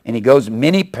 And he goes,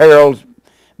 many puerile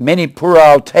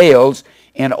tales,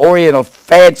 and oriental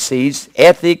fancies,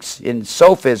 ethics, and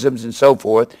sophisms, and so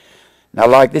forth.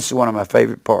 Now, this is one of my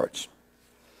favorite parts.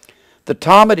 The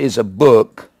Talmud is a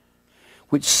book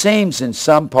which seems in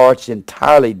some parts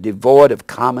entirely devoid of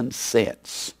common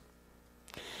sense,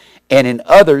 and in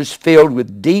others filled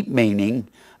with deep meaning,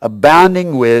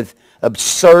 abounding with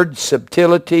absurd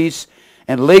subtleties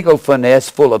and legal finesse,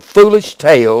 full of foolish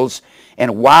tales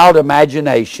and wild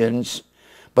imaginations,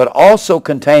 but also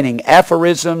containing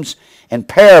aphorisms and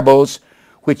parables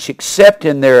which, except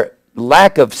in their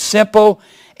lack of simple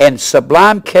and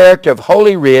sublime character of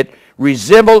Holy Writ,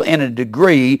 resemble in a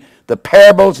degree the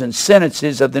parables and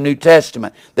sentences of the New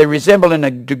Testament. They resemble in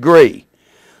a degree.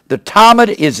 The Talmud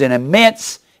is an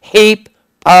immense heap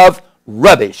of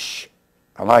rubbish.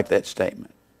 I like that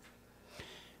statement.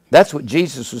 That's what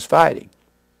Jesus was fighting.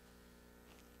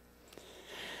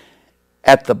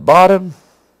 At the bottom,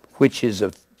 which is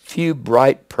a few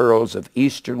bright pearls of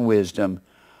Eastern wisdom,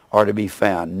 are to be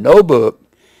found. No book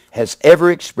has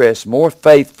ever expressed more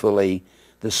faithfully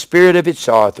the spirit of its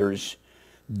authors.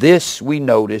 This we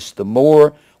notice the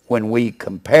more when we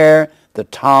compare the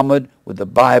Talmud with the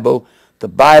Bible. The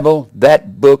Bible,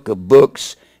 that book of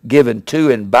books given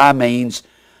to and by means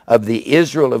of the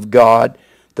Israel of God.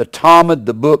 The Talmud,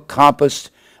 the book compassed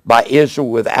by Israel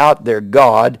without their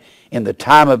God in the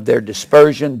time of their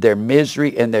dispersion, their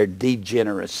misery, and their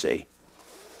degeneracy.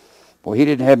 Well, he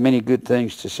didn't have many good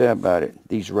things to say about it,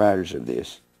 these writers of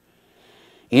this.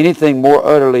 Anything more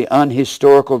utterly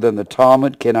unhistorical than the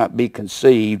Talmud cannot be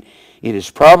conceived. It is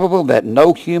probable that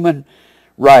no human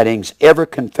writings ever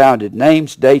confounded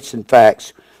names, dates, and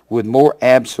facts with more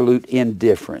absolute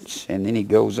indifference. And then he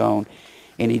goes on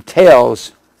and he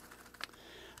tells,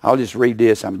 I'll just read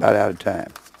this, I'm about out of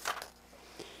time.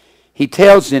 He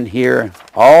tells in here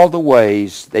all the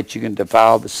ways that you can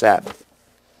defile the Sabbath.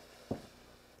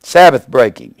 Sabbath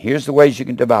breaking. Here's the ways you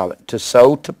can defile it. To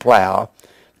sow, to plow,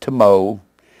 to mow,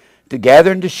 to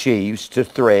gather into sheaves, to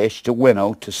thresh, to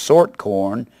winnow, to sort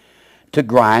corn, to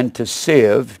grind, to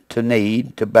sieve, to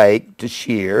knead, to bake, to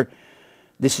shear.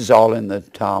 This is all in the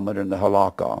Talmud and the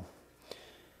Halakah.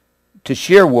 To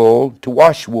shear wool, to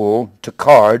wash wool, to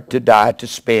card, to dye, to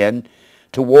spin,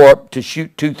 to warp, to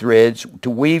shoot two threads, to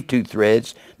weave two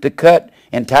threads, to cut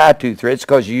and tie two threads,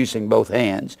 because you're using both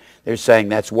hands. They're saying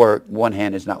that's work. One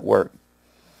hand is not work.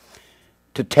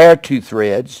 To tear two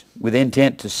threads with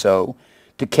intent to sew,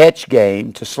 to catch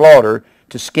game, to slaughter,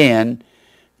 to skin,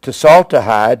 to salt, to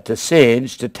hide, to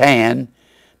singe, to tan,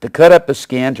 to cut up a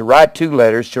skin, to write two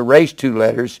letters, to erase two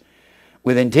letters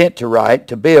with intent to write,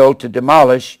 to build, to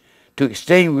demolish, to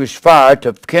extinguish fire,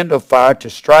 to kindle fire, to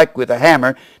strike with a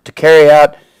hammer, to carry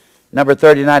out, number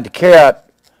 39, to carry out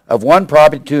of one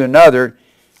property to another.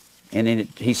 And then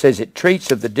he says it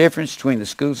treats of the difference between the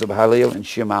schools of Hillel and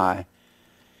Shammai.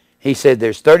 He said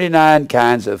there's 39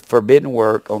 kinds of forbidden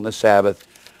work on the Sabbath,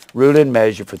 rule and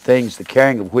measure for things the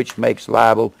carrying of which makes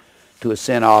liable to a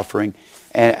sin offering.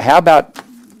 And how about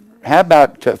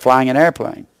flying an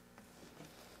airplane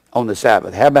on the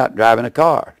Sabbath? How about driving a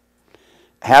car?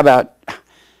 How about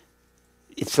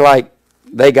it's like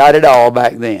they got it all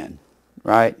back then,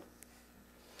 right?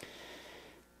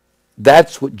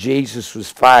 That's what Jesus was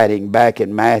fighting back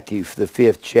in Matthew, the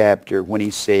 5th chapter, when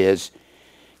he says,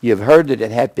 "You have heard that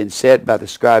it hath been said by the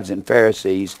scribes and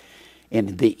Pharisees."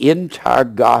 In the entire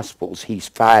Gospels, he's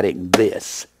fighting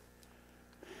this.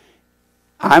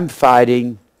 I'm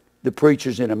fighting the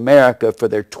preachers in America for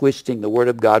their twisting the Word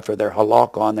of God, for their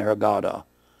halakah and their haggadah.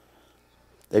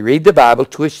 They read the Bible,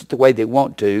 twist it the way they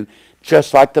want to,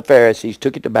 just like the Pharisees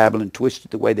took it to Bible and twisted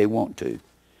it the way they want to.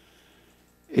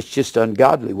 It's just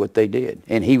ungodly what they did.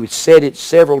 And he said it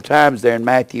several times there in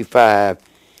Matthew 5.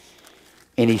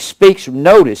 And he speaks,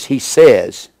 notice he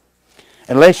says,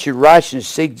 "Unless your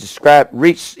righteousness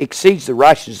exceeds the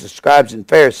righteousness of scribes and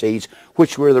Pharisees,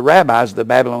 which were the rabbis of the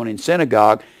Babylonian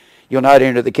synagogue, you'll not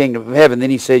enter the kingdom of heaven." Then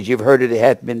he says, "You've heard it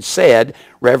hath been said,"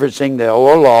 referencing the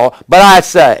oral law, "but I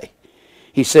say."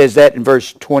 He says that in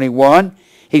verse 21.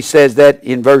 He says that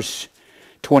in verse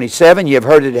 27. "You have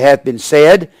heard it hath been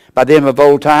said by them of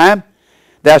old time,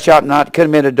 thou shalt not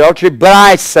commit adultery. But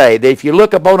I say that if you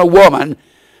look upon a woman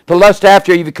to lust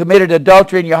after, you've committed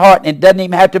adultery in your heart," and it doesn't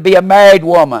even have to be a married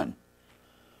woman.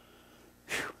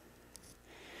 Whew.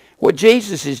 What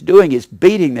Jesus is doing is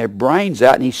beating their brains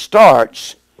out, and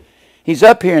he's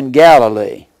up here in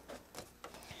Galilee.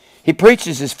 He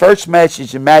preaches his first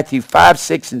message in Matthew 5,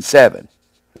 6, and 7.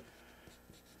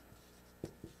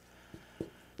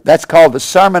 That's called the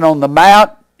Sermon on the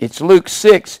Mount. It's Luke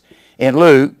 6 in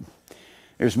Luke.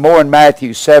 There's more in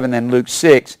Matthew 7 than Luke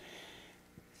 6.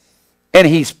 And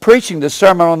he's preaching the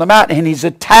Sermon on the Mount, and he's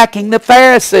attacking the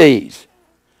Pharisees.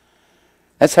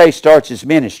 That's how he starts his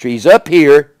ministry. He's up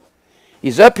here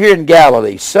in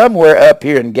Galilee, somewhere up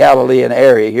here in Galilean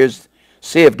area. Here's the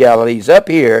Sea of Galilee. He's up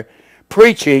here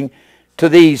preaching to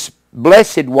these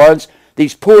blessed ones,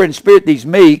 these poor in spirit, these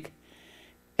meek,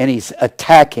 and he's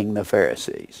attacking the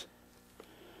Pharisees.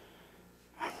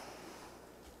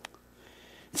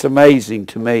 It's amazing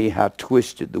to me how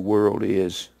twisted the world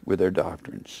is with their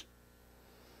doctrines.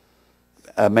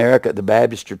 America, the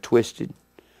Baptists are twisted.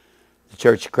 The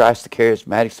Church of Christ, the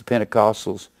Charismatics, the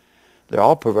Pentecostals, they're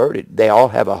all perverted. They all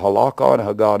have a halakah and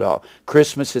a haggadah.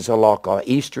 Christmas is halakah.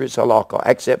 Easter is halakah.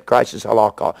 Accept Christ is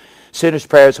halakah. Sinner's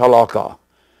prayer is halakah.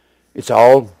 It's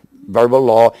all verbal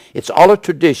law. It's all a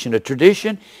tradition. A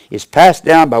tradition is passed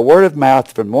down by word of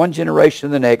mouth from one generation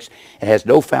to the next and has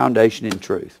no foundation in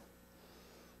truth.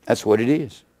 That's what it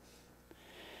is.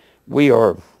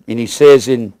 And he says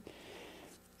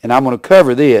and I'm going to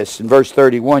cover this in verse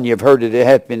 31, "You have heard that it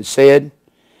hath been said,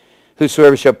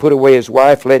 whosoever shall put away his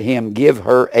wife, let him give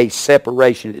her a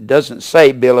separation." It doesn't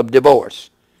say bill of divorce.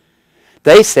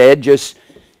 They said just,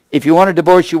 if you want to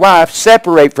divorce your wife,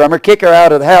 separate from her, kick her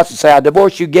out of the house and say, "I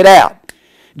divorce you, get out."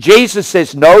 Jesus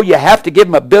says, no, you have to give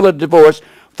them a bill of divorce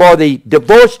for the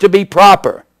divorce to be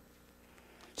proper.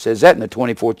 It says that in the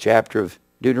 24th chapter of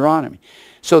Deuteronomy.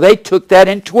 So they took that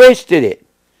and twisted it.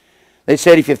 They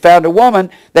said if you found a woman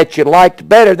that you liked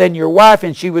better than your wife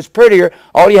and she was prettier,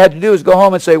 all you had to do is go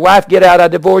home and say, "Wife, get out, I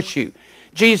divorce you."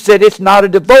 Jesus said it's not a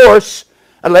divorce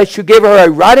unless you give her a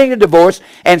writing of divorce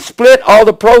and split all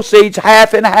the proceeds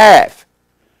half and half.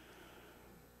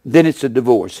 Then it's a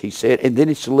divorce, he said, and then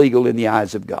it's legal in the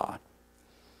eyes of God.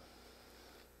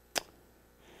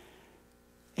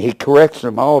 He corrects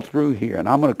them all through here, and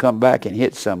I'm going to come back and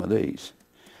hit some of these.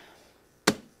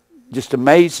 Just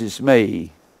amazes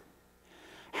me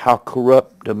how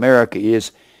corrupt America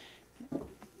is.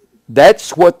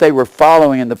 That's what they were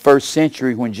following in the first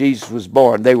century when Jesus was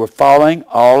born. They were following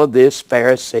all of this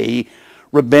Pharisee,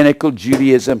 rabbinical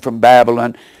Judaism from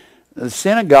Babylon. The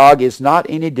synagogue is not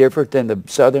any different than the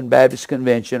Southern Baptist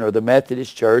Convention or the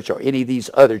Methodist Church or any of these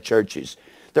other churches.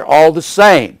 They're all the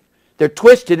same. They're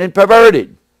twisted and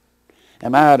perverted.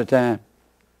 Am I out of time?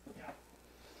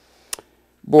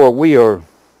 Boy,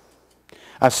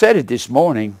 I said it this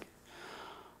morning.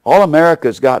 All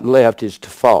America's got left is to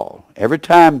fall. Every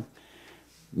time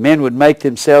men would make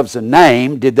themselves a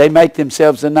name, did they make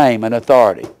themselves a name, an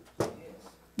authority?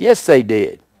 Yes, they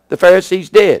did. The Pharisees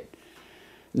did.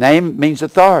 Name means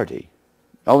authority.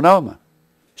 Onoma.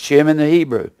 Shem in the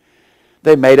Hebrew.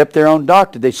 They made up their own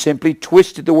doctrine. They simply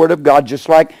twisted the word of God just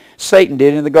like Satan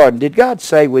did in the garden. Did God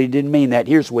say, well, he didn't mean that?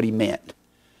 Here's what he meant.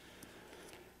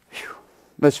 Whew.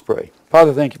 Let's pray.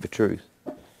 Father, thank you for truth.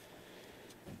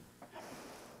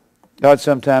 God,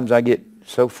 sometimes I get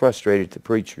so frustrated at the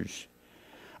preachers.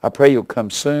 I pray you'll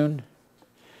come soon.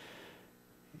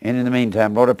 And in the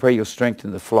meantime, Lord, I pray you'll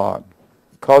strengthen the flock.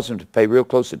 Cause them to pay real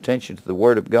close attention to the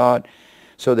Word of God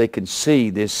so they can see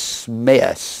this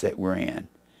mess that we're in.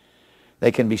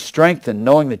 They can be strengthened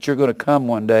knowing that you're going to come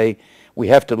one day. We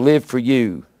have to live for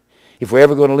you. If we're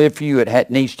ever going to live for you, it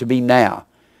needs to be now.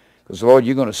 Because, Lord,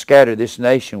 you're going to scatter this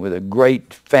nation with a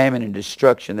great famine and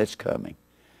destruction that's coming.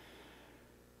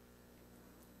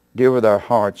 Deal with our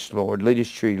hearts, Lord. Lead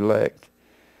us to your elect.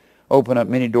 Open up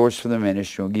many doors for the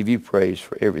ministry. We'll give you praise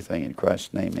for everything. In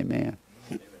Christ's name, amen.